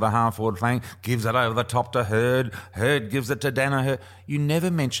heads up to the half-forward flank, gives it over the top to Hurd. Hurd gives it to Danaher. You never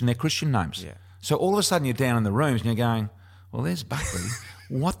mention their Christian names. Yeah. So all of a sudden you're down in the rooms and you're going, well, there's Buckley.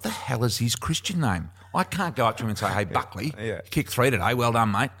 What the hell is his Christian name? I can't go up to him and say, hey, Buckley, kick 3 today. Well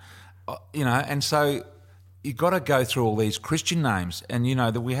done, mate. And so you've got to go through all these Christian names. And,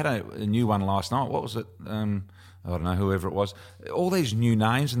 that we had a new one last night. What was it? I don't know, whoever it was, all these new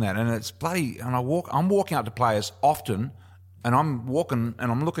names and that, and it's bloody. And I'm walking up to players often, and I'm walking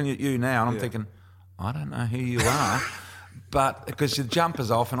and I'm looking at you now, and I'm thinking, I don't know who you are, but because your jumper's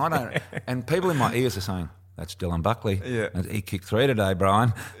off, and I don't, and people in my ears are saying, that's Dylan Buckley. Yeah, he kicked 3 today,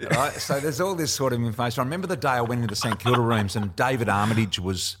 Brian. Right? So there's all this sort of information. I remember the day I went into St Kilda rooms, and David Armitage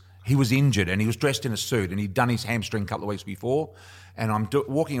was injured, and he was dressed in a suit, and he'd done his hamstring a couple of weeks before, and I'm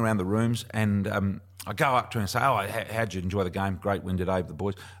walking around the rooms, and I go up to him and say, how'd you enjoy the game? Great win today with the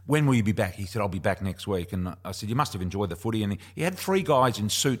boys. When will you be back? He said, I'll be back next week. And I said, you must have enjoyed the footy. And he had 3 guys in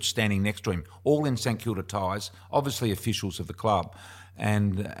suits standing next to him, all in St Kilda ties, obviously officials of the club.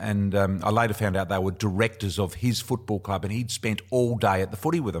 And I later found out they were directors of his football club, and he'd spent all day at the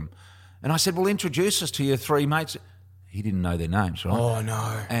footy with them. And I said, well, introduce us to your 3 mates. He didn't know their names, right? Oh,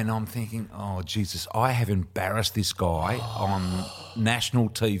 no. And I'm thinking, oh, Jesus, I have embarrassed this guy on national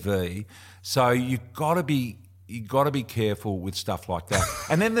TV. So you've got to be careful with stuff like that.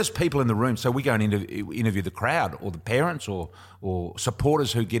 And then there's people in the room. So we go and interview the crowd or the parents or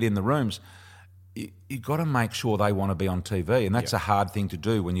supporters who get in the rooms. You've got to make sure they want to be on TV. And that's a hard thing to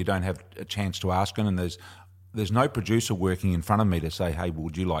do when you don't have a chance to ask them. And there's no producer working in front of me to say, hey,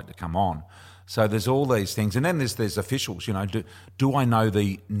 would you like to come on? So there's all these things. And then there's officials, do I know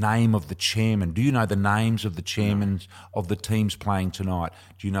the name of the chairman? Do you know the names of the chairmen of the teams playing tonight?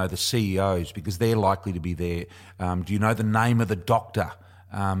 Do you know the CEOs? Because they're likely to be there. Do you know the name of the doctor?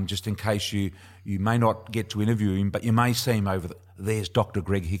 Just in case you may not get to interview him, but you may see him over there's Dr.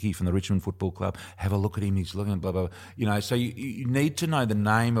 Greg Hickey from the Richmond Football Club. Have a look at him. He's looking, blah, blah, blah. So you need to know the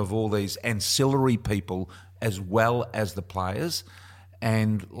name of all these ancillary people as well as the players.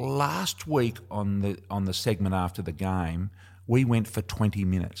 And last week on the segment after the game, we went for 20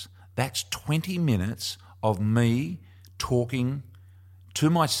 minutes. That's 20 minutes of me talking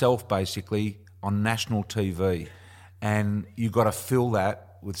to myself, basically, on national TV. And you've got to fill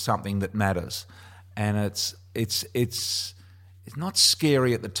that with something that matters. And it's not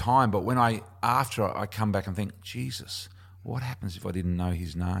scary at the time, but after I come back and think, Jesus, what happens if I didn't know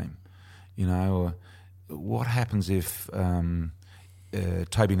his name? Or what happens if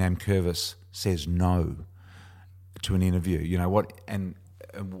Toby Namkervis says no to an interview? And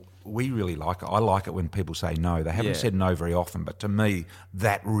we really like it. I like it when people say no. They haven't said no very often, but to me,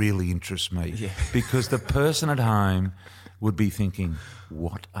 that really interests me because the person at home would be thinking,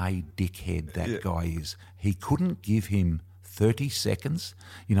 what a dickhead that guy is. He couldn't give him 30 seconds.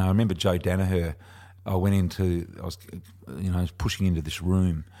 I remember Joe Danaher, I was pushing into this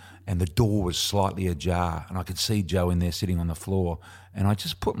room and the door was slightly ajar and I could see Joe in there sitting on the floor and I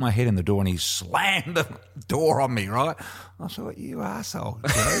just put my head in the door and he slammed the door on me, right? I thought, you arsehole,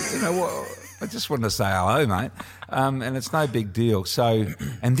 Joe. I just wanted to say hello, mate. And it's no big deal. So,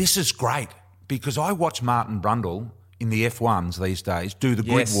 and this is great because I watch Martin Brundle in the F1s these days do the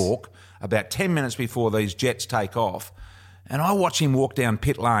grid walk about 10 minutes before these jets take off. And I watch him walk down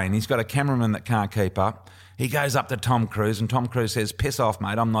pit lane. He's got a cameraman that can't keep up. He goes up to Tom Cruise and Tom Cruise says, piss off,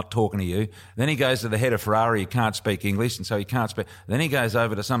 mate, I'm not talking to you. Then he goes to the head of Ferrari, he can't speak English, and so he can't speak. Then he goes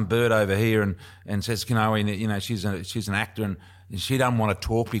over to some bird over here and says, she's an actor and she doesn't want to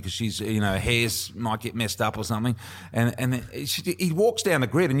talk because she's, her hairs might get messed up or something. And he walks down the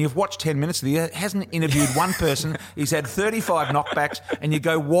grid and you've watched 10 minutes of it. He hasn't interviewed one person. He's had 35 knockbacks and you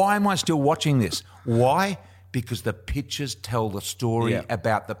go, why am I still watching this? Why? Because the pictures tell the story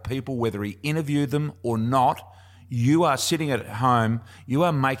about the people, whether he interviewed them or not. You are sitting at home, you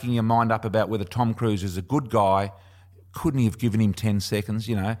are making your mind up about whether Tom Cruise is a good guy. Couldn't he have given him 10 seconds,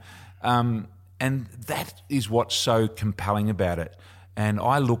 And that is what's so compelling about it. And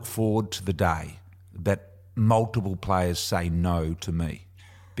I look forward to the day that multiple players say no to me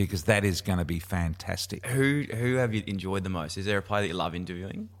because that is going to be fantastic. Who have you enjoyed the most? Is there a player that you love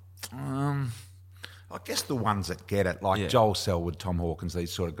interviewing? I guess the ones that get it, like Joel Selwood, Tom Hawkins,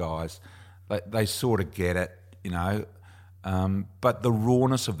 these sort of guys, they sort of get it. you know. But the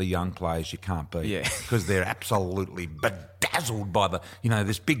rawness of the young players you can't beat. Yeah. Because they're absolutely bedazzled by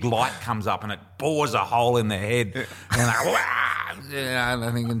this big light comes up and it bores a hole in their head. And and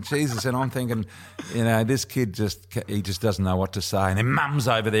I'm thinking, Jesus, and I'm thinking, this kid he just doesn't know what to say. And then mum's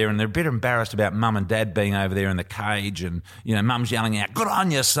over there and they're a bit embarrassed about mum and dad being over there in the cage and, mum's yelling out, good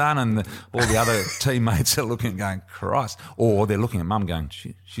on you, son. And all the other teammates are looking and going, Christ. Or they're looking at mum going,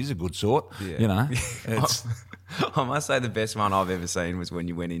 she's a good sort, It's... I must say the best one I've ever seen was when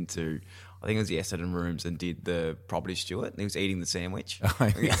you went into, I think it was the Essendon rooms and did the property steward. And he was eating the sandwich.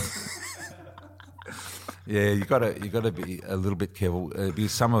 Oh, yeah. Yeah, you got to be a little bit careful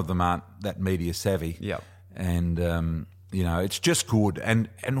because some of them aren't that media savvy. Yep. And it's just good. And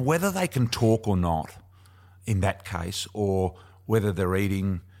whether they can talk or not, in that case, or whether they're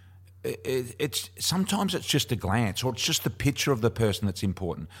eating. It's sometimes it's just a glance or it's just the picture of the person that's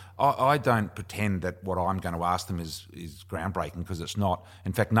important. I don't pretend that what I'm going to ask them is groundbreaking because it's not.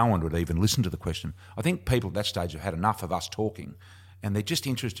 In fact, no one would even listen to the question. I think people at that stage have had enough of us talking and they're just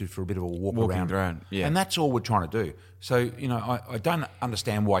interested for a bit of a walk around. Yeah. And that's all we're trying to do. So, I don't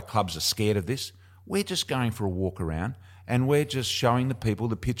understand why clubs are scared of this. We're just going for a walk around and we're just showing the people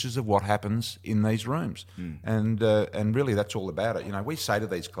the pictures of what happens in these rooms. And really that's all about it. We say to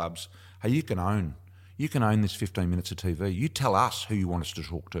these clubs, hey, you can own this 15 minutes of TV. You tell us who you want us to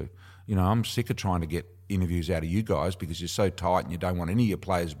talk to. I'm sick of trying to get interviews out of you guys because you're so tight and you don't want any of your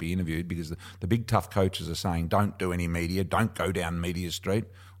players to be interviewed because the big tough coaches are saying don't do any media, don't go down media street.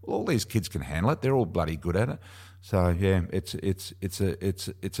 Well, all these kids can handle it. They're all bloody good at it. So yeah, it's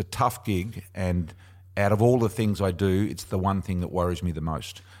a tough gig, and out of all the things I do, it's the one thing that worries me the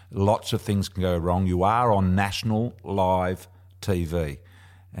most. Lots of things can go wrong. You are on national live TV,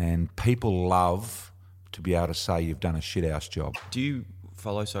 and people love to be able to say you've done a shit-house job. Do you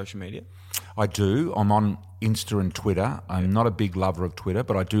follow social media? I do. I'm on Insta and Twitter. I'm not a big lover of Twitter,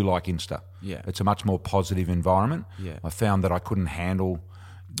 but I do like Insta. Yeah. It's a much more positive environment. Yeah. I found that I couldn't handle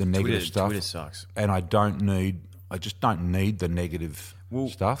the negative stuff. Twitter sucks. And I just don't need the negative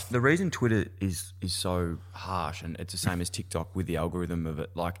stuff. The reason Twitter is so harsh, and it's the same as TikTok with the algorithm of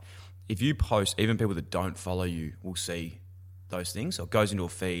it, like if you post, even people that don't follow you will see those things. So it goes into a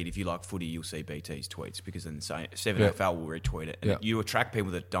feed. If you like footy, you'll see BT's tweets because then 7FL will retweet it. And you attract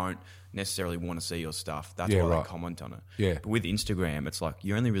people that don't necessarily want to see your stuff. That's why they comment on it. Yeah. But with Instagram, it's like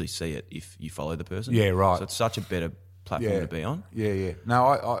you only really see it if you follow the person. Yeah, right. So it's such a better platform to be on. Yeah. No,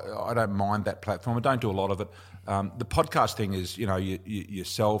 I don't mind that platform. I don't do a lot of it. The podcast thing is,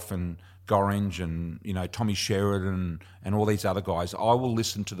 yourself and Gorringe and, Tommy Sheridan and all these other guys. I will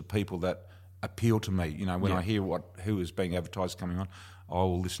listen to the people that appeal to me. When I hear who is being advertised coming on, I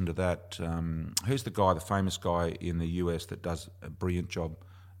will listen to that. Who's the famous guy in the US that does a brilliant job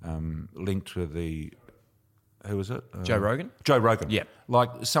linked to the... Who is it? Joe Rogan? Joe Rogan. Yeah.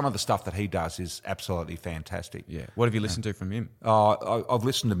 Like some of the stuff that he does is absolutely fantastic. Yeah. What have you listened to from him? I've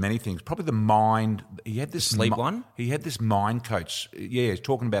listened to many things. Probably the mind. He had this sleep one. He had this mind coach. Yeah, he's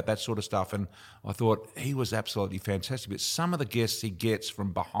talking about that sort of stuff, and I thought he was absolutely fantastic. But some of the guests he gets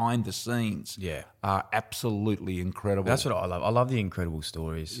from behind the scenes, are absolutely incredible. That's what I love. I love the incredible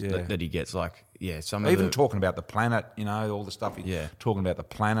stories that he gets. Like, even talking about the planet. All the stuff. Talking about the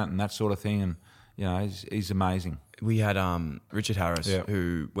planet and that sort of thing, and. He's amazing. We had Richard Harris,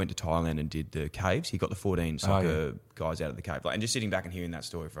 who went to Thailand and did the caves. He got the 14 soccer guys out of the cave. And just sitting back and hearing that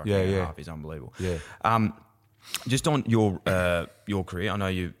story for a year and a half is unbelievable. Yeah. Just on your career, I know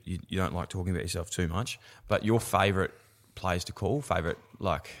you don't like talking about yourself too much, but your favourite players to call, I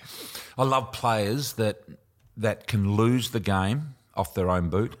love players that can lose the game off their own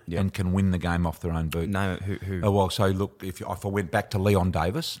boot and can win the game off their own boot. Name it. Who? So look, if I went back to Leon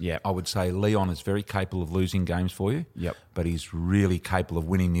Davis, I would say Leon is very capable of losing games for you, but he's really capable of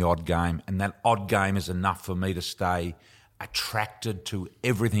winning the odd game, and that odd game is enough for me to stay attracted to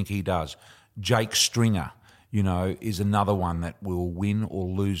everything he does. Jake Stringer, is another one that will win or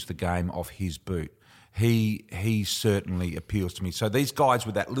lose the game off his boot. He certainly appeals to me. So these guys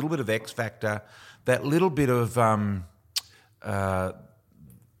with that little bit of X factor, that little bit of...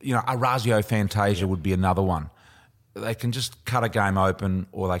 Orazio Fantasia would be another one. They can just cut a game open,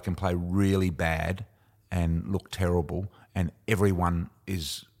 or they can play really bad and look terrible, and everyone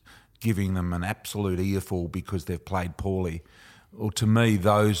is giving them an absolute earful because they've played poorly. Well, to me,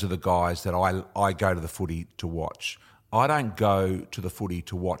 those are the guys that I go to the footy to watch. I don't go to the footy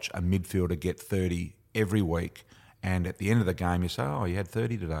to watch a midfielder get 30 every week, and at the end of the game you say, oh, you had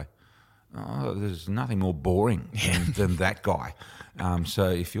 30 today. Oh, there's nothing more boring than that guy. So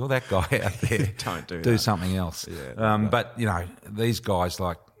if you're that guy out there, don't do something else. Yeah, but these guys,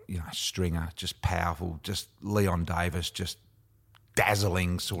 like Stringer, just powerful, just Leon Davis, just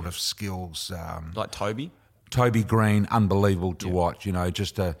dazzling sort of skills. Like Toby? Toby Green, unbelievable to watch,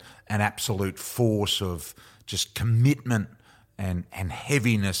 just an absolute force of just commitment and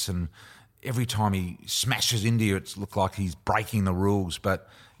heaviness, and every time he smashes into you, it's looked like he's breaking the rules, but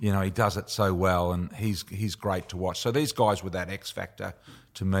he does it so well, and he's great to watch. So these guys with that X factor,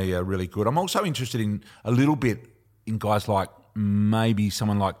 to me, are really good. I'm also interested in a little bit in guys like maybe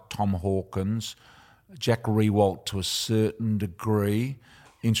someone like Tom Hawkins, Jack Riewoldt to a certain degree.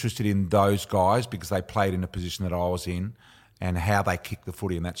 Interested in those guys because they played in a position that I was in, and how they kick the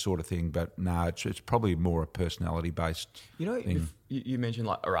footy and that sort of thing. But no, it's probably more a personality-based thing. You mentioned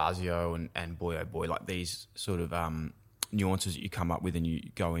like Orazio and Boy Oh Boy, like these sort of nuances that you come up with and you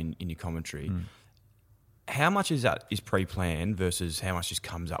go in your commentary. How much is that is pre-planned versus how much just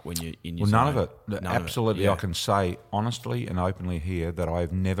comes up when you're in your none zone? of it. Absolutely. I can say honestly and openly here that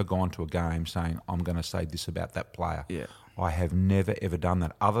I've never gone to a game saying, I'm going to say this about that player. Yeah. I have never, ever done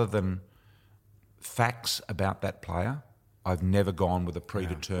that. Other than facts about that player, I've never gone with a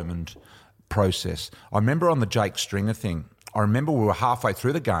predetermined process. I remember on the Jake Stringer thing, I remember we were halfway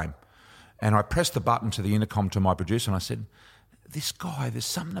through the game and I pressed the button to the intercom to my producer and I said, this guy, there's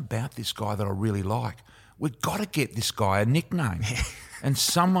something about this guy that I really like. We've got to get this guy a nickname. And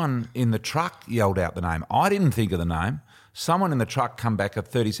someone in the truck yelled out the name. I didn't think of the name. Someone in the truck come back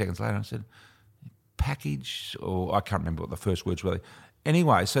 30 seconds later and said, Package, or I can't remember what the first words were.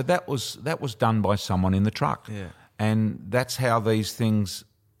 Anyway, so that was done by someone in the truck. Yeah. And that's how these things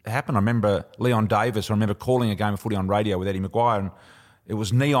happen. I remember Leon Davis, I remember calling a game of footy on radio with Eddie Maguire, and it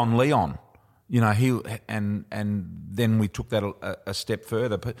was Neon Leon. And then we took that a step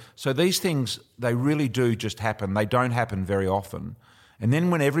further. So these things, they really do just happen. They don't happen very often. And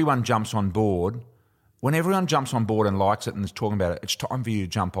then when everyone jumps on board and likes it and is talking about it, it's time for you to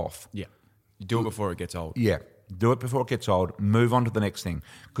jump off. Yeah. You do it before it gets old. Yeah. Do it before it gets old. Move on to the next thing.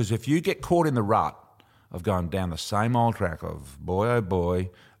 Because if you get caught in the rut of going down the same old track of Boy Oh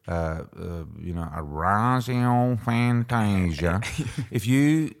Boy, Orazio Fantasia, if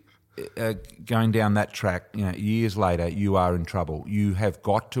you going down that track, years later, you are in trouble. You have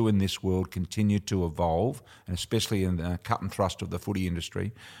got to, in this world, continue to evolve, and especially in the cut and thrust of the footy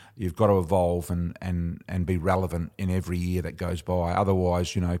industry, you've got to evolve and be relevant in every year that goes by.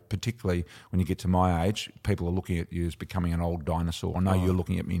 Otherwise, particularly when you get to my age, people are looking at you as becoming an old dinosaur. I know you're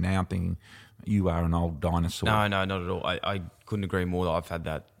looking at me now thinking, you are an old dinosaur. No, not at all. I couldn't agree more. I've had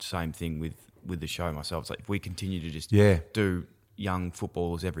that same thing with the show myself. It's like if we continue to just do young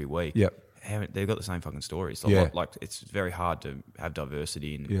footballers every week, they've got the same fucking stories. So like it's very hard to have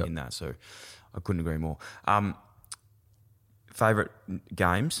diversity in that. So I couldn't agree more. Favourite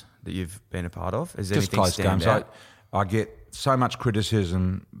games that you've been a part of? Is there just anything close stand games? out? I get so much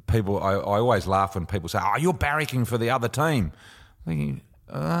criticism. People, I always laugh when people say, "Oh, you're barracking for the other team." I'm thinking,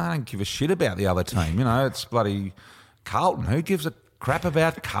 I don't give a shit about the other team. It's bloody Carlton. Who gives a crap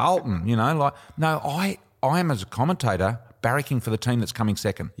about Carlton? No, I am as a commentator barracking for the team that's coming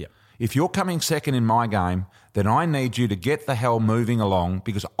second. Yeah. If you're coming second in my game, then I need you to get the hell moving along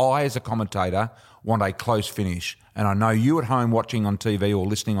because I, as a commentator, want a close finish. And I know you at home watching on TV or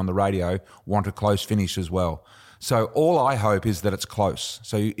listening on the radio want a close finish as well. So all I hope is that it's close.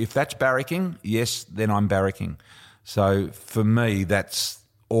 So if that's barracking, yes, then I'm barracking. So for me, that's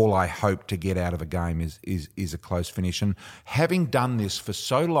all I hope to get out of a game is a close finish. And having done this for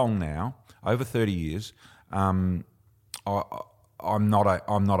so long now, over 30 years, I'm not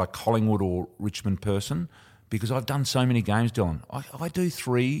a Collingwood or Richmond person because I've done so many games, Dylan. I do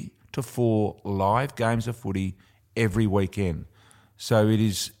 3 to 4 live games of footy every weekend. So it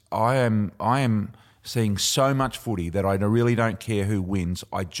is. I am seeing so much footy that I really don't care who wins.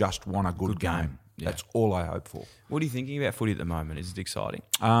 I just want a good game. Yeah. That's all I hope for. What are you thinking about footy at the moment? Is it exciting?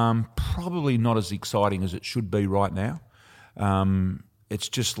 Probably not as exciting as it should be right now. It's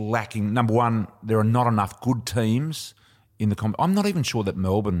just lacking. Number one, there are not enough good teams in the I'm not even sure that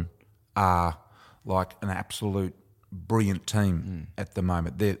Melbourne are like an absolute brilliant team at the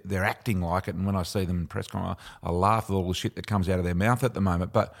moment. They're acting like it, and when I see them in press conference, I laugh at all the shit that comes out of their mouth at the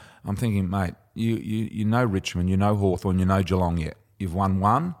moment. But I'm thinking, mate, you know Richmond, you know Hawthorn, you know Geelong yet. You've won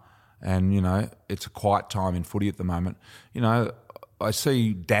one, and, it's a quiet time in footy at the moment. I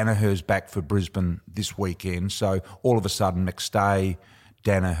see Danaher's back for Brisbane this weekend, so all of a sudden McStay,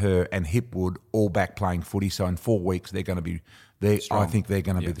 Danaher and Hipwood all back playing footy. So in 4 weeks they're going to be there. I think they're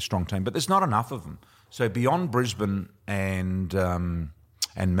going to be the strong team. But there's not enough of them. So beyond Brisbane and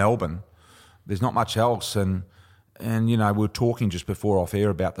Melbourne, there's not much else. And we were talking just before off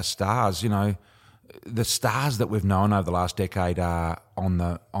air about the Stars. the stars that we've known over the last decade are on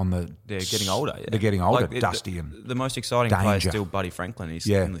the. They're getting older. Yeah. They're getting older. Like, Dusty and the most exciting player is still Buddy Franklin. He's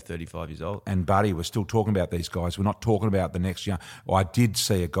only 35 years old. And Buddy, we're still talking about these guys. We're not talking about the next young. Well, I did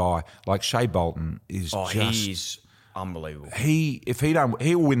see a guy like Shea Bolton is he's unbelievable.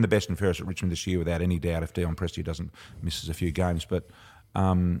 He'll win the best and fairest at Richmond this year without any doubt if Dion Prestia doesn't misses a few games. But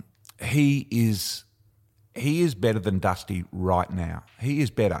he is better than Dusty right now. He is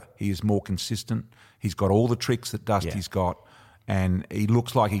better. He is more consistent. He's got all the tricks that Dusty's got, and he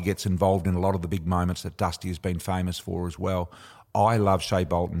looks like he gets involved in a lot of the big moments that Dusty has been famous for as well. I love Shea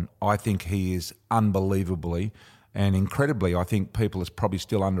Bolton. I think he is unbelievably and incredibly, I think people are probably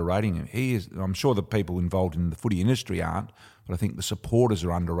still underrating him. He is. I'm sure the people involved in the footy industry aren't, but I think the supporters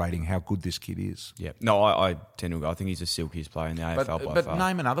are underrating how good this kid is. Yeah. No, I tend to agree. I think he's the silkiest player in the AFL by far. But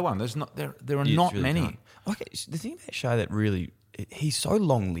name another one. There are not really many. Okay, the thing about Shea that really, he's so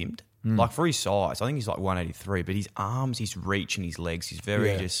long-limbed. Like for his size, I think he's like 183, but his arms, his reach and his legs, he's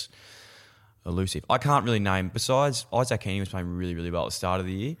very just elusive. I can't really name, besides Isaac Heaney was playing really, really well at the start of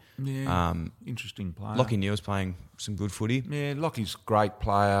the year. Yeah, interesting player. Lachie Neale's playing some good footy. Yeah, Lockie's a great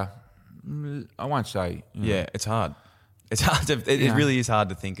player. I won't say... Yeah, it's hard. It's hard to... It really is hard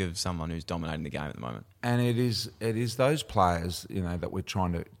to think of someone who's dominating the game at the moment. And it is those players, that we're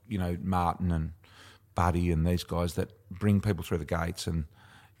trying to, Martin and Buddy and these guys that bring people through the gates and...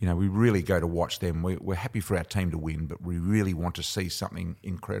 we really go to watch them. We're happy for our team to win, but we really want to see something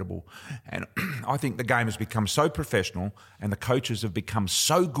incredible. And I think the game has become so professional and the coaches have become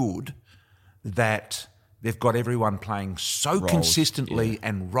so good that they've got everyone playing so consistently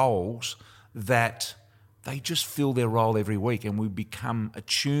and roles that they just fill their role every week, and we become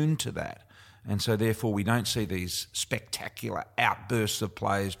attuned to that. And so therefore we don't see these spectacular outbursts of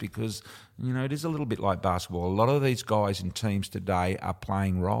players because, it is a little bit like basketball. A lot of these guys in teams today are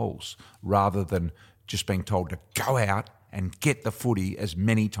playing roles rather than just being told to go out and get the footy as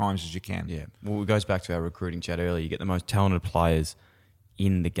many times as you can. Yeah. Well, it goes back to our recruiting chat earlier. You get the most talented players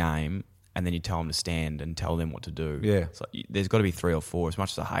in the game and then you tell them to stand and tell them what to do. Yeah. It's like, there's got to be 3 or 4, as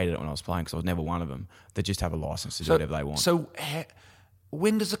much as I hated it when I was playing because I was never one of them, that just have a license to do whatever they want. So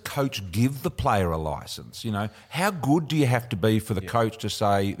when does a coach give the player a license? How good do you have to be for the coach to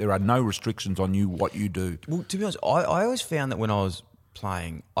say there are no restrictions on you, what you do? Well, to be honest, I always found that when I was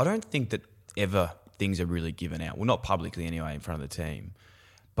playing, I don't think that ever things are really given out. Well, not publicly anyway, in front of the team.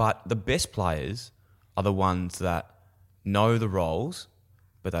 But the best players are the ones that know the roles,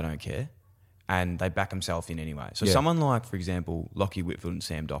 but they don't care, and they back themselves in anyway. So someone like, for example, Lachie Whitfield and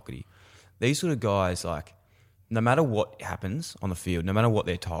Sam Doherty, these sort of guys, like, no matter what happens on the field, no matter what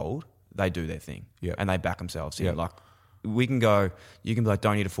they're told, they do their thing. Yep. And they back themselves in. Yep. Like, you can be like,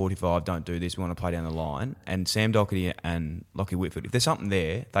 don't hit a 45, don't do this, we want to play down the line. And Sam Doherty and Lachie Whitfield, if there's something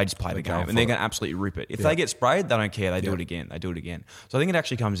there, they just play the game and they're going to absolutely rip it. If they get sprayed, they don't care, they do it again. They do it again. So I think it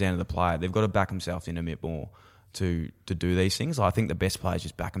actually comes down to the player. They've got to back themselves in a bit more to do these things. I think the best players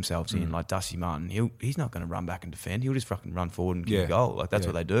just back themselves in. Like Dusty Martin, he's not going to run back and defend. He'll just fucking run forward and kick a goal. Like, that's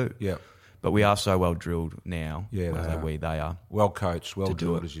what they do. Yeah. But we are so well drilled now. Yeah, they are. Well coached, well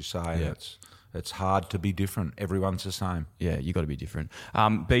drilled, as you say. Yeah. It's hard to be different. Everyone's the same. Yeah, you got to be different.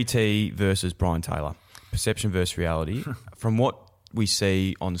 BT versus Brian Taylor. Perception versus reality. From what we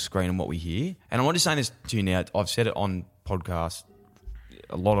see on the screen and what we hear, and I'm not just saying this to you now, I've said it on podcasts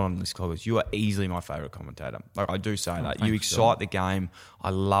a lot on this club. You are easily my favourite commentator. Like, I do say that. You excite the game. I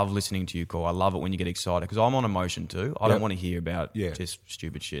love listening to you call. I love it when you get excited because I'm on emotion too. I don't want to hear about just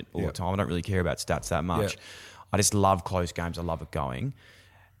stupid shit all the time. I don't really care about stats that much. I just love close games. I love it going.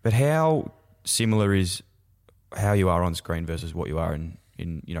 But how similar is how you are on screen versus what you are in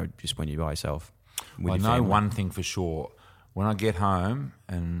just when you're by yourself? I know one thing for sure. When I get home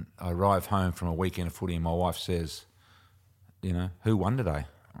and I arrive home from a weekend of footy and my wife says, who won today?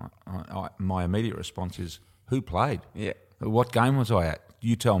 My immediate response is, who played? Yeah. What game was I at?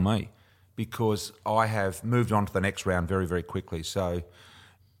 You tell me. Because I have moved on to the next round very, very quickly. So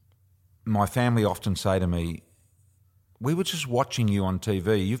my family often say to me, we were just watching you on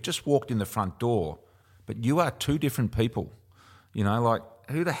TV. You've just walked in the front door, but you are 2 different people. Like,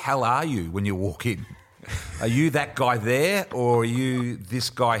 who the hell are you when you walk in? Are you that guy there, or are you this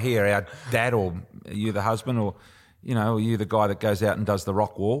guy here, our dad, or are you the husband, or... are you the guy that goes out and does the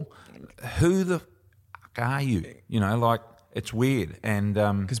rock wall? Who the fuck are you? It's weird. And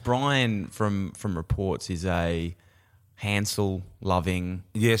because Brian, from reports, is a Hansel-loving...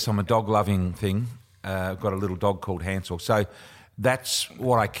 Yes, I'm a dog-loving thing. I've got a little dog called Hansel. So that's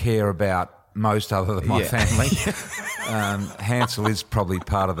what I care about most other than my family. Hansel is probably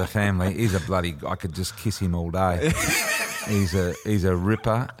part of the family. He's a bloody... I could just kiss him all day. He's a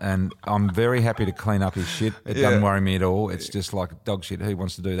ripper, and I'm very happy to clean up his shit. It doesn't worry me at all. It's just like dog shit. Who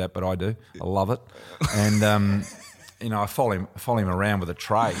wants to do that? But I do. I love it. And I follow him around with a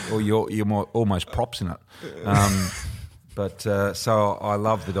tray, or you're almost props in it. So I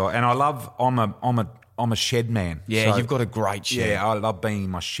love the dog, and I'm a shed man. Yeah, so, you've got a great shed. Yeah, I love being in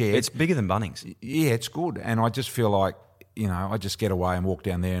my shed. It's bigger than Bunnings. Yeah, it's good, and I just feel like I just get away and walk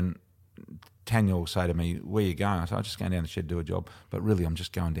down there, and Tanya will say to me, "Where are you going?" I say, "I'm just going down the shed to do a job," but really, I'm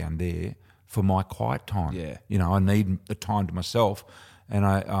just going down there for my quiet time. Yeah, I need the time to myself. And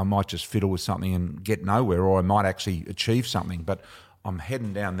I might just fiddle with something and get nowhere, or I might actually achieve something. But I'm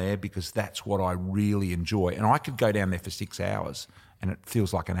heading down there because that's what I really enjoy. And I could go down there for 6 hours, and it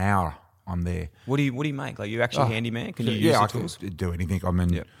feels like an hour I'm there. What do you make? Like, you actually handyman? Can you use the tools? I can do anything. I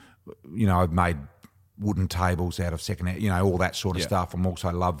mean, I've made wooden tables out of secondhand, all that sort of stuff. I'm also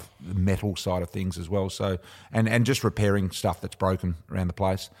love the metal side of things as well. So and just repairing stuff that's broken around the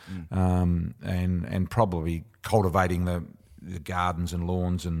place, and probably cultivating the gardens and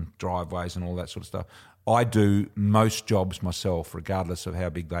lawns and driveways and all that sort of stuff. I do most jobs myself, regardless of how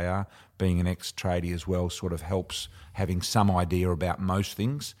big they are. Being an ex-tradie as well sort of helps having some idea about most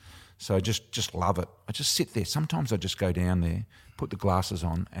things. So just love it. I just sit there. Sometimes I just go down there, put the glasses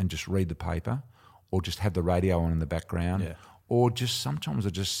on and just read the paper, or just have the radio on in the background, or just sometimes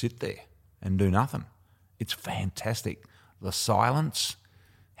I just sit there and do nothing. It's fantastic. The silence.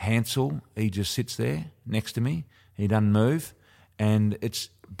 Hansel, he just sits there next to me. He doesn't move, and it's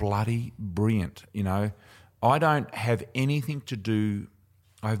bloody brilliant. I don't have anything to do.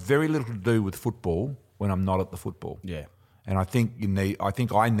 I have very little to do with football when I'm not at the football. Yeah, and I think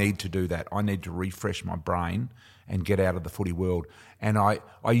I need to do that. I need to refresh my brain and get out of the footy world. And I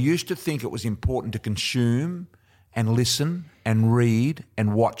used to think it was important to consume and listen and read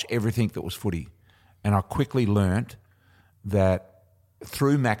and watch everything that was footy, and I quickly learnt that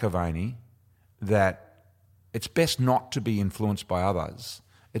through McAvaney that it's best not to be influenced by others.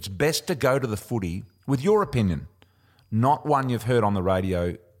 It's best to go to the footy with your opinion, not one you've heard on the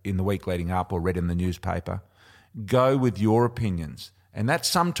radio in the week leading up or read in the newspaper. Go with your opinions. And that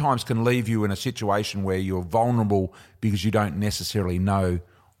sometimes can leave you in a situation where you're vulnerable because you don't necessarily know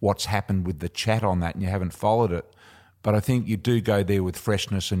what's happened with the chat on that and you haven't followed it. But I think you do go there with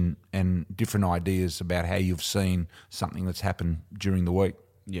freshness and different ideas about how you've seen something that's happened during the week.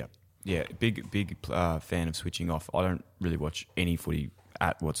 Yeah. Yeah, big fan of switching off. I don't really watch any footy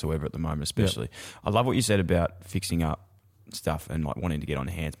whatsoever at the moment, especially. Yep. I love what you said about fixing up stuff and like wanting to get on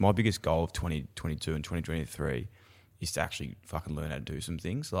hands. My biggest goal of 2022 and 2023 is to actually fucking learn how to do some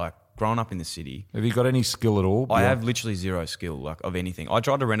things. Like growing up in the city. Have you got any skill at all? I have literally zero skill, like of anything. I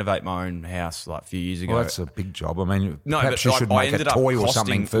tried to renovate my own house like a few years ago. Well, that's a big job. I mean, perhaps you should make a toy or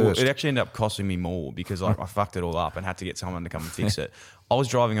something first. It actually ended up costing me more because I fucked it all up and had to get someone to come and fix it. I was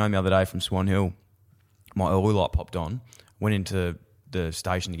driving home the other day from Swan Hill. My oil light popped on. Went into the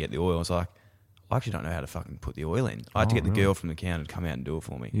station to get the oil. I was like, I actually don't know how to fucking put the oil in. I had to get the girl from the counter to come out and do it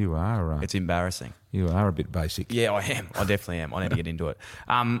for me. You are. It's embarrassing. You are a bit basic. Yeah, I am. I definitely am. I need to get into it.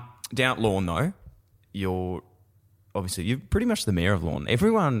 Down at Lawn, though, you're pretty much the mayor of Lawn.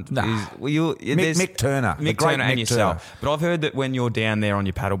 Everyone is... Well, Mick Turner. Mick Turner and yourself. But I've heard that when you're down there on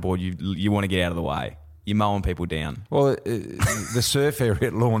your paddleboard, you want to get out of the way. You're mowing people down. Well, the surf area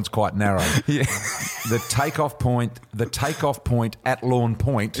at Lawn's quite narrow. Yeah. The takeoff point at Lawn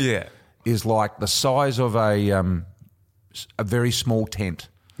Point is like the size of a very small tent.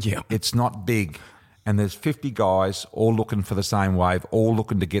 Yeah. It's not big. And there's 50 guys all looking for the same wave, all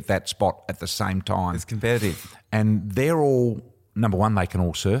looking to get that spot at the same time. It's competitive. And they're all, number one, they can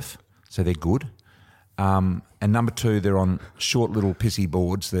all surf, so they're good. And number two, they're on short little pissy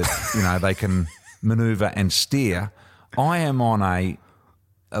boards that, they can manoeuvre and steer. I am on a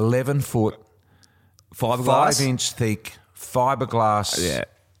 11-foot, 5-inch thick fiberglass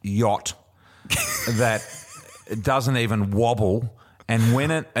yacht that doesn't even wobble. And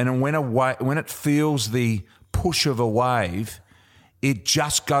when it feels the push of a wave, it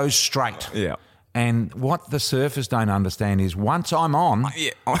just goes straight. Yeah. And what the surfers don't understand is once I'm on,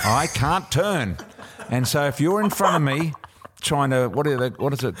 I can't turn. And so if you're in front of me trying to what is it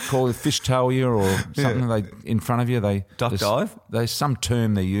called, fishtail you or something? They in front of you, duck dive. There's some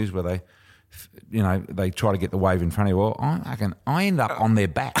term they use where they try to get the wave in front of you. Well, I end up on their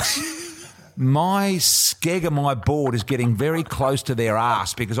backs. My skeg of my board is getting very close to their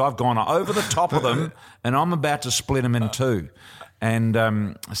ass because I've gone over the top of them and I'm about to split them in two.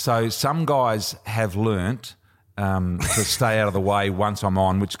 And so some guys have learnt to stay out of the way once I'm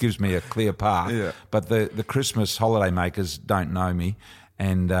on, which gives me a clear path. Yeah. But the Christmas holiday makers don't know me.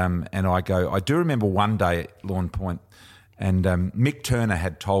 And I do remember one day at Lawn Point, And Mick Turner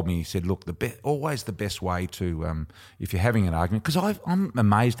had told me, he said, look, always the best way to, if you're having an argument, because I'm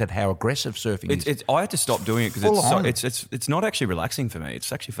amazed at how aggressive surfing is. I had to stop doing it because it's not actually relaxing for me.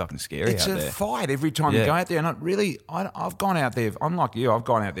 It's actually fucking scary It's out there. a fight every time you go out there. And I've gone out there, I'm like you, I've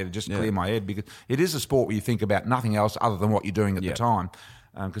gone out there to just clear my head, because it is a sport where you think about nothing else other than what you're doing at the time,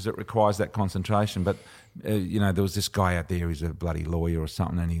 because it requires that concentration. But, there was this guy out there who's a bloody lawyer or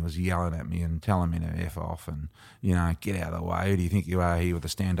something, and he was yelling at me and telling me to F off and, get out of the way. Who do you think you are here with a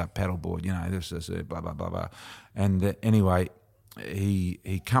stand-up paddleboard? This is blah, blah, blah, blah. And anyway,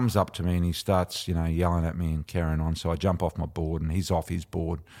 he comes up to me and he starts, yelling at me and carrying on. So I jump off my board and he's off his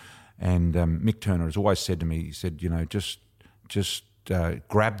board. And Mick Turner has always said to me, he said, just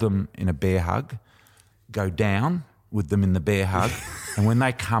grab them in a bear hug, go down with them in the bear hug, and when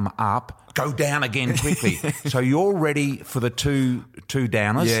they come up, go down again quickly. So you're ready for the two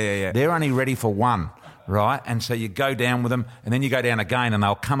downers. Yeah. They're only ready for one, right? And so you go down with them, and then you go down again, and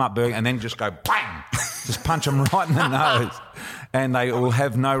they'll come up, and then just go bang, just punch them right in the nose. And they will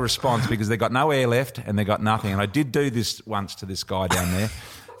have no response because they've got no air left and they've got nothing. And I did do this once to this guy down there.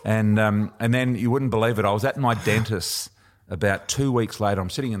 And then you wouldn't believe it, I was at my dentist's about 2 weeks later. I'm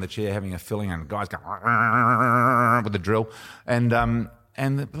sitting in the chair having a filling and the guy's going with the drill. And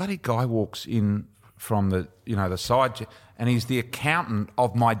the bloody guy walks in from the side, and he's the accountant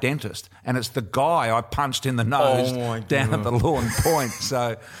of my dentist, and it's the guy I punched in the nose down at the Lawn Point.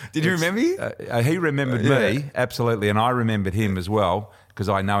 So, did you remember you? He remembered me absolutely, and I remembered him as well because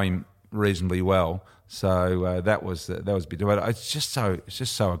I know him reasonably well. So that was a bit. But it's just so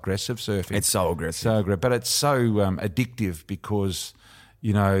aggressive surfing. It's so aggressive, but it's so addictive because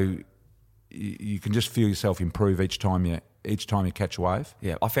you can just feel yourself improve each time you catch a wave.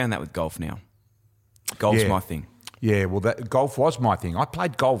 Yeah, I found that with golf now. Golf's my thing. Yeah, well, golf was my thing. I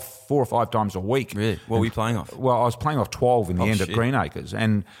played golf 4 or 5 times a week. Really? What were you playing off? Well, I was playing off 12 in the end at Greenacres,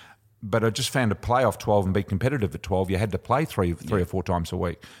 but I just found to play off 12 and be competitive at 12, you had to play three or 4 times a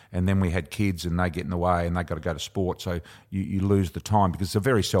week. And then we had kids and they get in the way and they got to go to sport. So you lose the time because it's a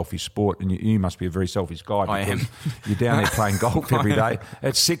very selfish sport, and you must be a very selfish guy because I am. You're down there playing golf every day.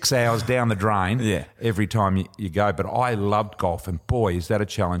 It's 6 hours down the drain every time you go. But I loved golf, and boy, is that a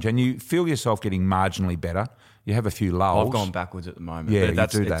challenge. And you feel yourself getting marginally better. You have a few lulls. I've gone backwards at the moment. Yeah,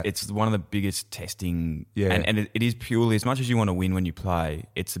 but you do that. It's one of the biggest testing. Yeah. And it is purely, as much as you want to win when you play,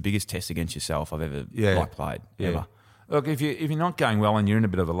 it's the biggest test against yourself I've ever played. Yeah. Ever. Look, if you're not going well and you're in a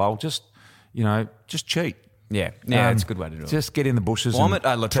bit of a lull, just cheat. Yeah, it's a good way to do it. Just get in the bushes. Well, I'm and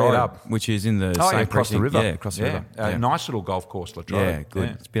at Latrobe, which is in the same across the river. Yeah, across the river. Nice little golf course, Latrobe. Yeah, good.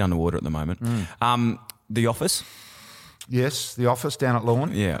 Yeah. It's a bit underwater at the moment. The office. Yes, the office down at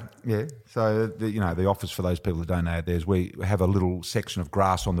Lawn. Yeah. So the office, for those people that don't know, we have a little section of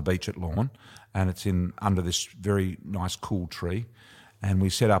grass on the beach at Lawn, and it's under this very nice cool tree, and we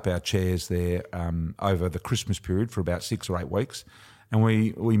set up our chairs there over the Christmas period for about 6 or 8 weeks. And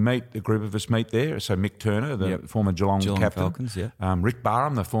we meet, a group of us meet there. So Mick Turner, the former Geelong captain. Falcons, Rick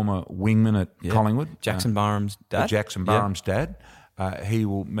Barham, the former wingman at Collingwood. Jackson Barham's dad. Jackson Barham's dad. He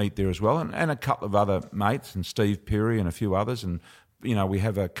will meet there as well. And a couple of other mates, and Steve Peary and a few others. And, we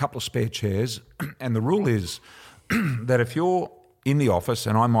have a couple of spare chairs. And the rule is that if you're in the office,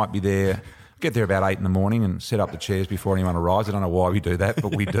 and I might be there, get there about 8 in the morning and set up the chairs before anyone arrives. I don't know why we do that,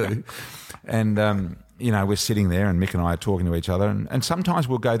 but we do. And, we're sitting there and Mick and I are talking to each other. And sometimes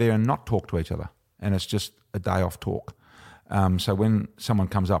we'll go there and not talk to each other. And it's just a day off talk. So when someone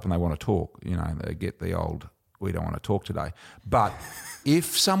comes up and they want to talk, they get the old, we don't want to talk today. But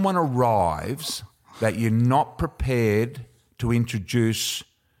if someone arrives that you're not prepared to introduce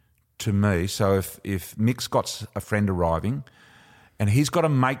to me, so if Mick's got a friend arriving and he's got to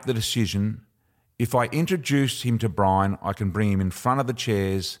make the decision, if I introduce him to Brian, I can bring him in front of the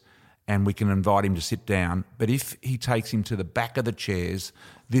chairs and we can invite him to sit down. But if he takes him to the back of the chairs,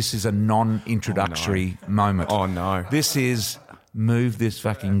 this is a non-introductory moment. Oh, no. This is, move this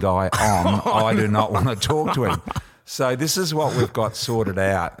fucking guy on. I do not want to talk to him. So this is what we've got sorted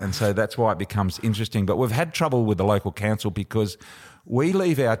out. And so that's why it becomes interesting. But we've had trouble with the local council because we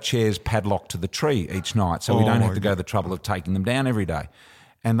leave our chairs padlocked to the tree each night, so we don't have to go to the trouble of taking them down every day.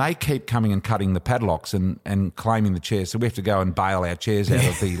 And they keep coming and cutting the padlocks and claiming the chairs. So we have to go and bail our chairs out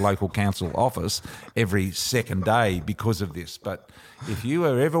of the local council office every second day because of this. But if you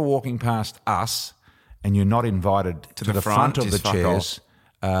are ever walking past us and you're not invited to the front of the chairs,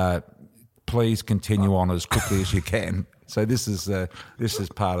 please continue on as quickly as you can. So this is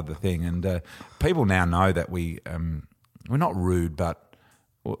part of the thing. And people now know that we're not rude, but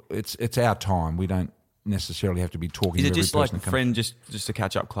it's our time. We don't necessarily have to be talking to every person. Is it just like a friend, just a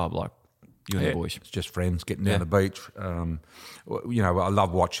catch-up club? Like, You and the boys. It's just friends getting down the beach. I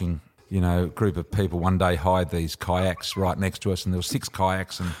love watching, a group of people one day hired these kayaks right next to us, and there were 6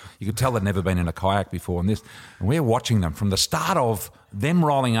 kayaks, and you could tell they'd never been in a kayak before. And we're watching them from the start of them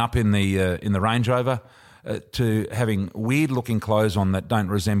rolling up in the Range Rover to having weird-looking clothes on that don't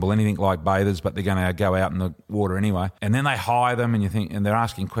resemble anything like bathers, but they're going to go out in the water anyway. And then they hire them, and they're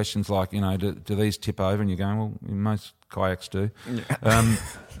asking questions like, do these tip over? And you're going, well, most kayaks do. Yeah.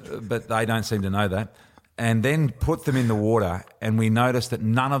 But they don't seem to know that. And then put them in the water, and we noticed that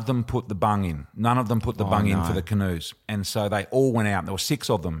none of them put the bung in. None of them put the bung in for the canoes. And so they all went out. There were 6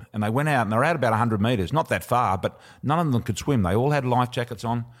 of them. And they went out, and they were out about 100 metres, not that far, but none of them could swim. They all had life jackets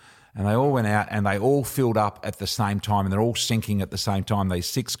on. And they all went out, and they all filled up at the same time, and they're all sinking at the same time. These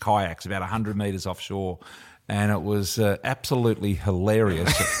 6 kayaks, about 100 metres offshore. And it was absolutely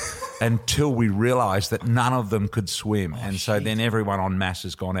hilarious until we realised that none of them could swim. So then everyone en masse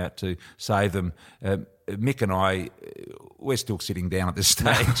has gone out to save them. Mick and I, we're still sitting down at this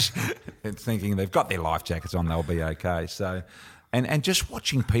stage and thinking they've got their life jackets on, they'll be okay. So, and just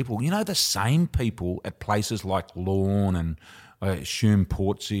watching people, the same people at places like Lorne and Shum,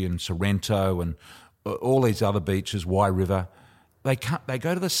 Portsea and Sorrento and all these other beaches, Wye River, they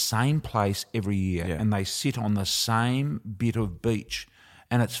go to the same place every year and they sit on the same bit of beach,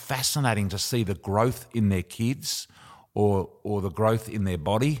 and it's fascinating to see the growth in their kids or the growth in their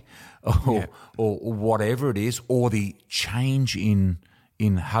body or whatever it is, or the change in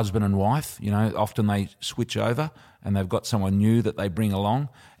husband and wife. Often they switch over and they've got someone new that they bring along,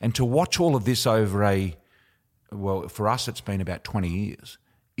 and to watch all of this over for us, it's been about 20 years,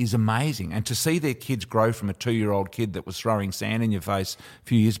 is amazing. And to see their kids grow from a 2-year-old kid that was throwing sand in your face a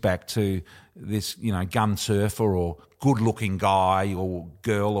few years back to this, gun surfer or good-looking guy or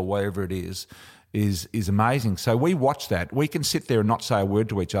girl or whatever it is amazing. So we watch that. We can sit there and not say a word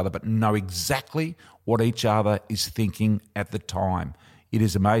to each other, but know exactly what each other is thinking at the time. It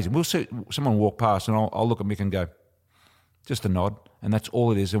is amazing. We'll see someone walk past, and I'll look at Mick and go, just a nod, and that's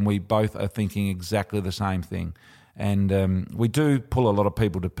all it is. And we both are thinking exactly the same thing. And we do pull a lot of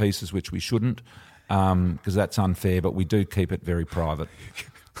people to pieces, which we shouldn't, because that's unfair, but we do keep it very private.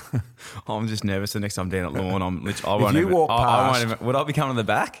 I'm just nervous the next time down at Lorne. Would I be coming to the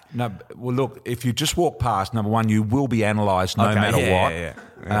back? No. Well, look, if you just walk past, number one, you will be analysed no matter what.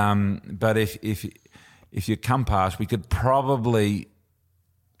 Yeah. But if you come past, we could probably.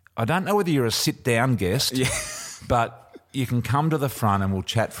 I don't know whether you're a sit-down guest, but you can come to the front and we'll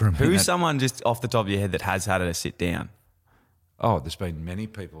chat for a minute. Who's someone just off the top of your head that has had a sit-down? Oh, there's been many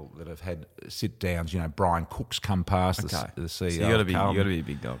people that have had sit-downs. Brian Cook's come past, the CEO. So you got to be a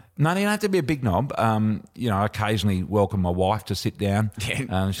big dog. No, you don't have to be a big knob. I occasionally welcome my wife to sit down.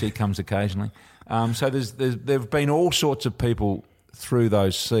 Yeah. She comes occasionally. So there've been all sorts of people through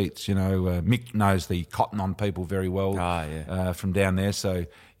those seats. Mick knows the Cotton On people very well from down there. So,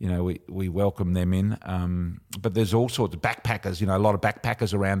 we welcome them in. But there's all sorts of backpackers, a lot of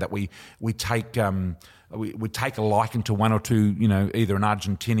backpackers around that we take we take a liking to one or two, either an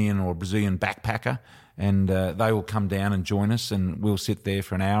Argentinian or a Brazilian backpacker, and they will come down and join us, and we'll sit there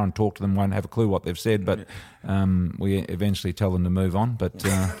for an hour and talk to them. Won't have a clue what they've said, but we eventually tell them to move on. But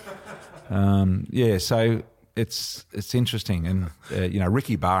so it's interesting, and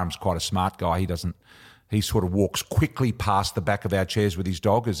Ricky Barham's quite a smart guy. He sort of walks quickly past the back of our chairs with his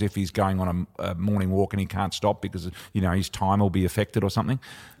dog as if he's going on a morning walk and he can't stop because, his time will be affected or something.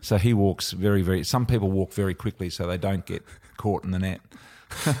 So he walks very, very... Some people walk very quickly so they don't get caught in the net.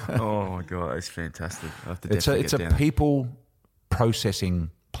 Oh, my God, that's fantastic. It's a people processing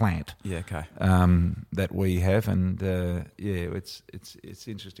plant. Yeah, okay. That we have, and it's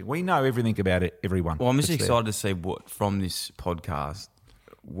interesting. We know everything about everyone. Well, I'm just excited to see from this podcast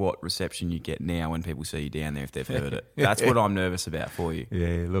what reception you get now when people see you down there if they've heard it. That's what I'm nervous about for you.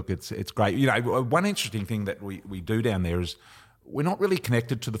 Yeah, look, it's great. One interesting thing that we do down there is we're not really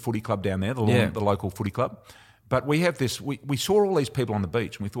connected to the footy club down there, the local footy club, but we have this. We saw all these people on the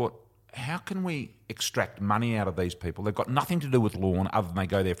beach and we thought, how can we extract money out of these people? They've got nothing to do with Lorne other than they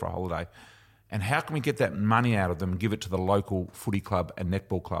go there for a holiday. And how can we get that money out of them and give it to the local footy club and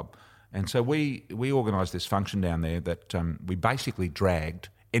netball club? And so we organised this function down there that we basically dragged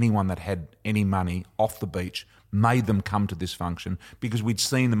anyone that had any money off the beach, made them come to this function because we'd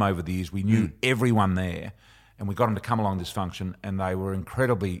seen them over the years. We knew everyone there, and we got them to come along this function, and they were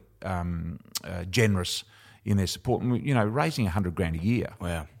incredibly generous in their support. And, raising $100,000 a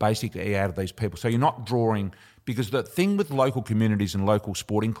year, basically out of these people. So you're not drawing Because the thing with local communities and local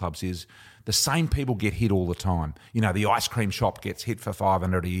sporting clubs is the same people get hit all the time. You know, the ice cream shop gets hit for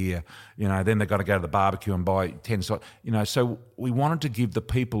 $500 a year. You know, then they've got to go to the barbecue and buy 10. You know, so we wanted to give the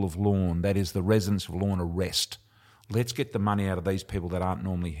people of Lorne, that is the residents of Lorne, a rest. Let's get the money out of these people that aren't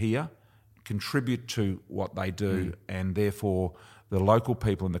normally here, contribute to what they do, and therefore the local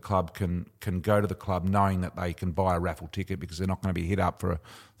people in the club can go to the club knowing that they can buy a raffle ticket because they're not going to be hit up for a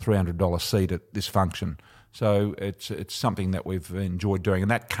 $300 seat at this function. So it's something that we've enjoyed doing, and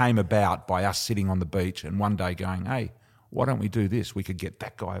that came about by us sitting on the beach and one day going, hey, why don't we do this? We could get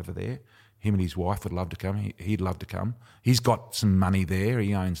that guy over there. Him and his wife would love to come. He'd love to come. He's got some money there.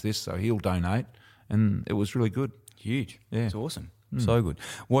 He owns this, so he'll donate. And it was really good. Huge. Yeah. It's awesome. So good.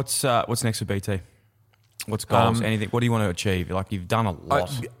 What's next for BT? What's goals? Anything? What do you want to achieve? Like, you've done a lot.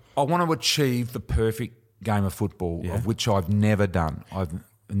 I want to achieve the perfect game of football, of which I've never done. I've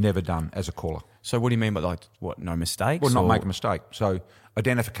never done as a caller. So what do you mean by, like, what, no mistakes? Well, not make a mistake. So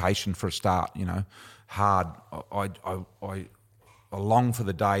identification for a start, you know, hard. I long for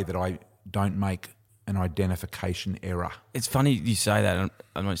the day that I don't make an identification error. It's funny you say that.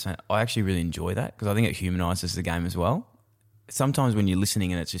 I'm not saying I actually really enjoy that because I think it humanises the game as well. Sometimes when you're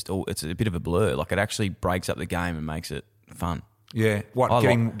listening and it's just it's a bit of a blur, like it actually breaks up the game and makes it fun. Yeah,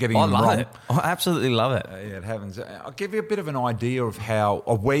 getting I love wrong. it. I absolutely love it. Yeah, it happens. I'll give you a bit of an idea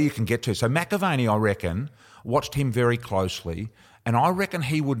of where you can get to. So McAvaney, I reckon, watched him very closely, and I reckon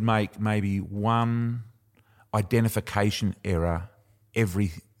he would make maybe one identification error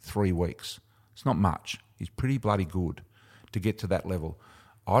every 3 weeks. It's not much. He's pretty bloody good to get to that level.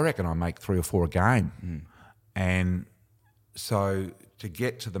 I reckon I make 3 or 4 a game, and so to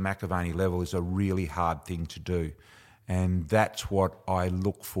get to the McAvaney level is a really hard thing to do. And that's what I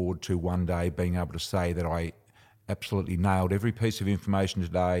look forward to one day, being able to say that I absolutely nailed every piece of information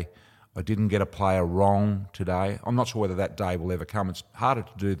today. I didn't get a player wrong today. I'm not sure whether that day will ever come. It's harder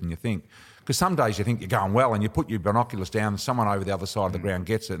to do than you think. Because some days you think you're going well and you put your binoculars down and someone over the other side of the ground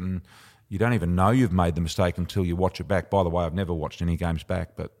gets it and you don't even know you've made the mistake until you watch it back. By the way, I've never watched any games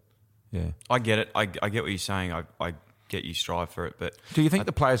back, but yeah. I get it. I get what you're saying. I get you strive for it. But do you think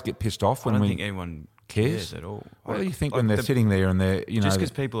the players get pissed off when I don't think anyone cares at all. What do you think when they're sitting there and they're, you know... Just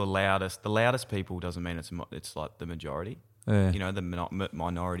because people are loudest, the loudest people doesn't mean it's like the majority. Yeah. You know, the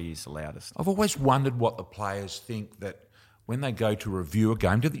minority is the loudest. I've always wondered what the players think that when they go to review a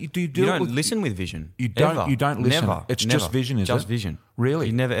game, do you don't listen with vision. You don't listen. Never. It's just vision, is it? Just vision. Really?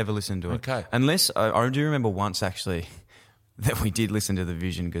 You never ever listen to it. Okay. Unless I do remember once actually that we did listen to the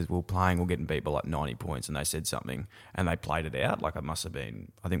vision because we were getting beat by like 90 points and they said something and they played it out. Like it must have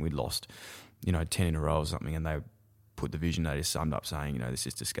been, I think we'd lost, 10 in a row or something, and they put the vision, they just summed up saying, this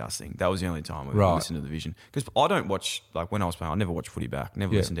is disgusting. That was the only time we listened to the vision. Because I don't watch, like when I was playing, I never watched footy back,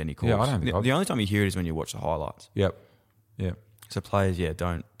 never listened to any calls. Yeah, I don't the only time you hear it is when you watch the highlights. Yep. Yeah. So players,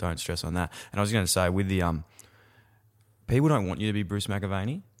 don't stress on that. And I was going to say, with the people don't want you to be Bruce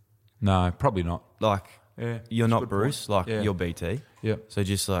McAvaney. No, probably not. Like, you're not Bruce, point. You're BT. Yeah. So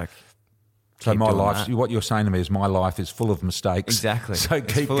just like... So my life, what you're saying to me is my life is full of mistakes. Exactly. So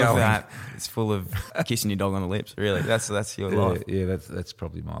it's keep full going. Of that. It's full of kissing your dog on the lips. Really, that's your life. Yeah, that's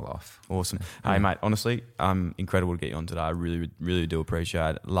probably my life. Awesome. Hey, mate. Honestly, incredible to get you on today. I really, really do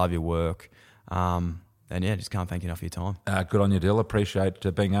appreciate it. Love your work. And just can't thank you enough for your time. Good on you, Dill.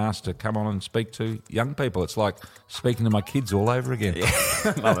 Appreciate being asked to come on and speak to young people. It's like speaking to my kids all over again.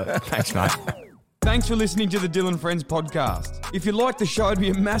 Yeah. Love it. Thanks, mate. Thanks for listening to the Dylan Friends podcast. If you like the show, it'd be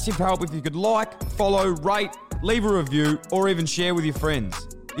a massive help if you could like, follow, rate, leave a review, or even share with your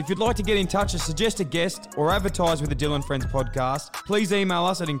friends. If you'd like to get in touch or suggest a guest or advertise with the Dylan Friends podcast, please email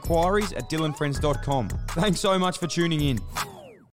us at inquiries@dylanfriends.com. Thanks so much for tuning in.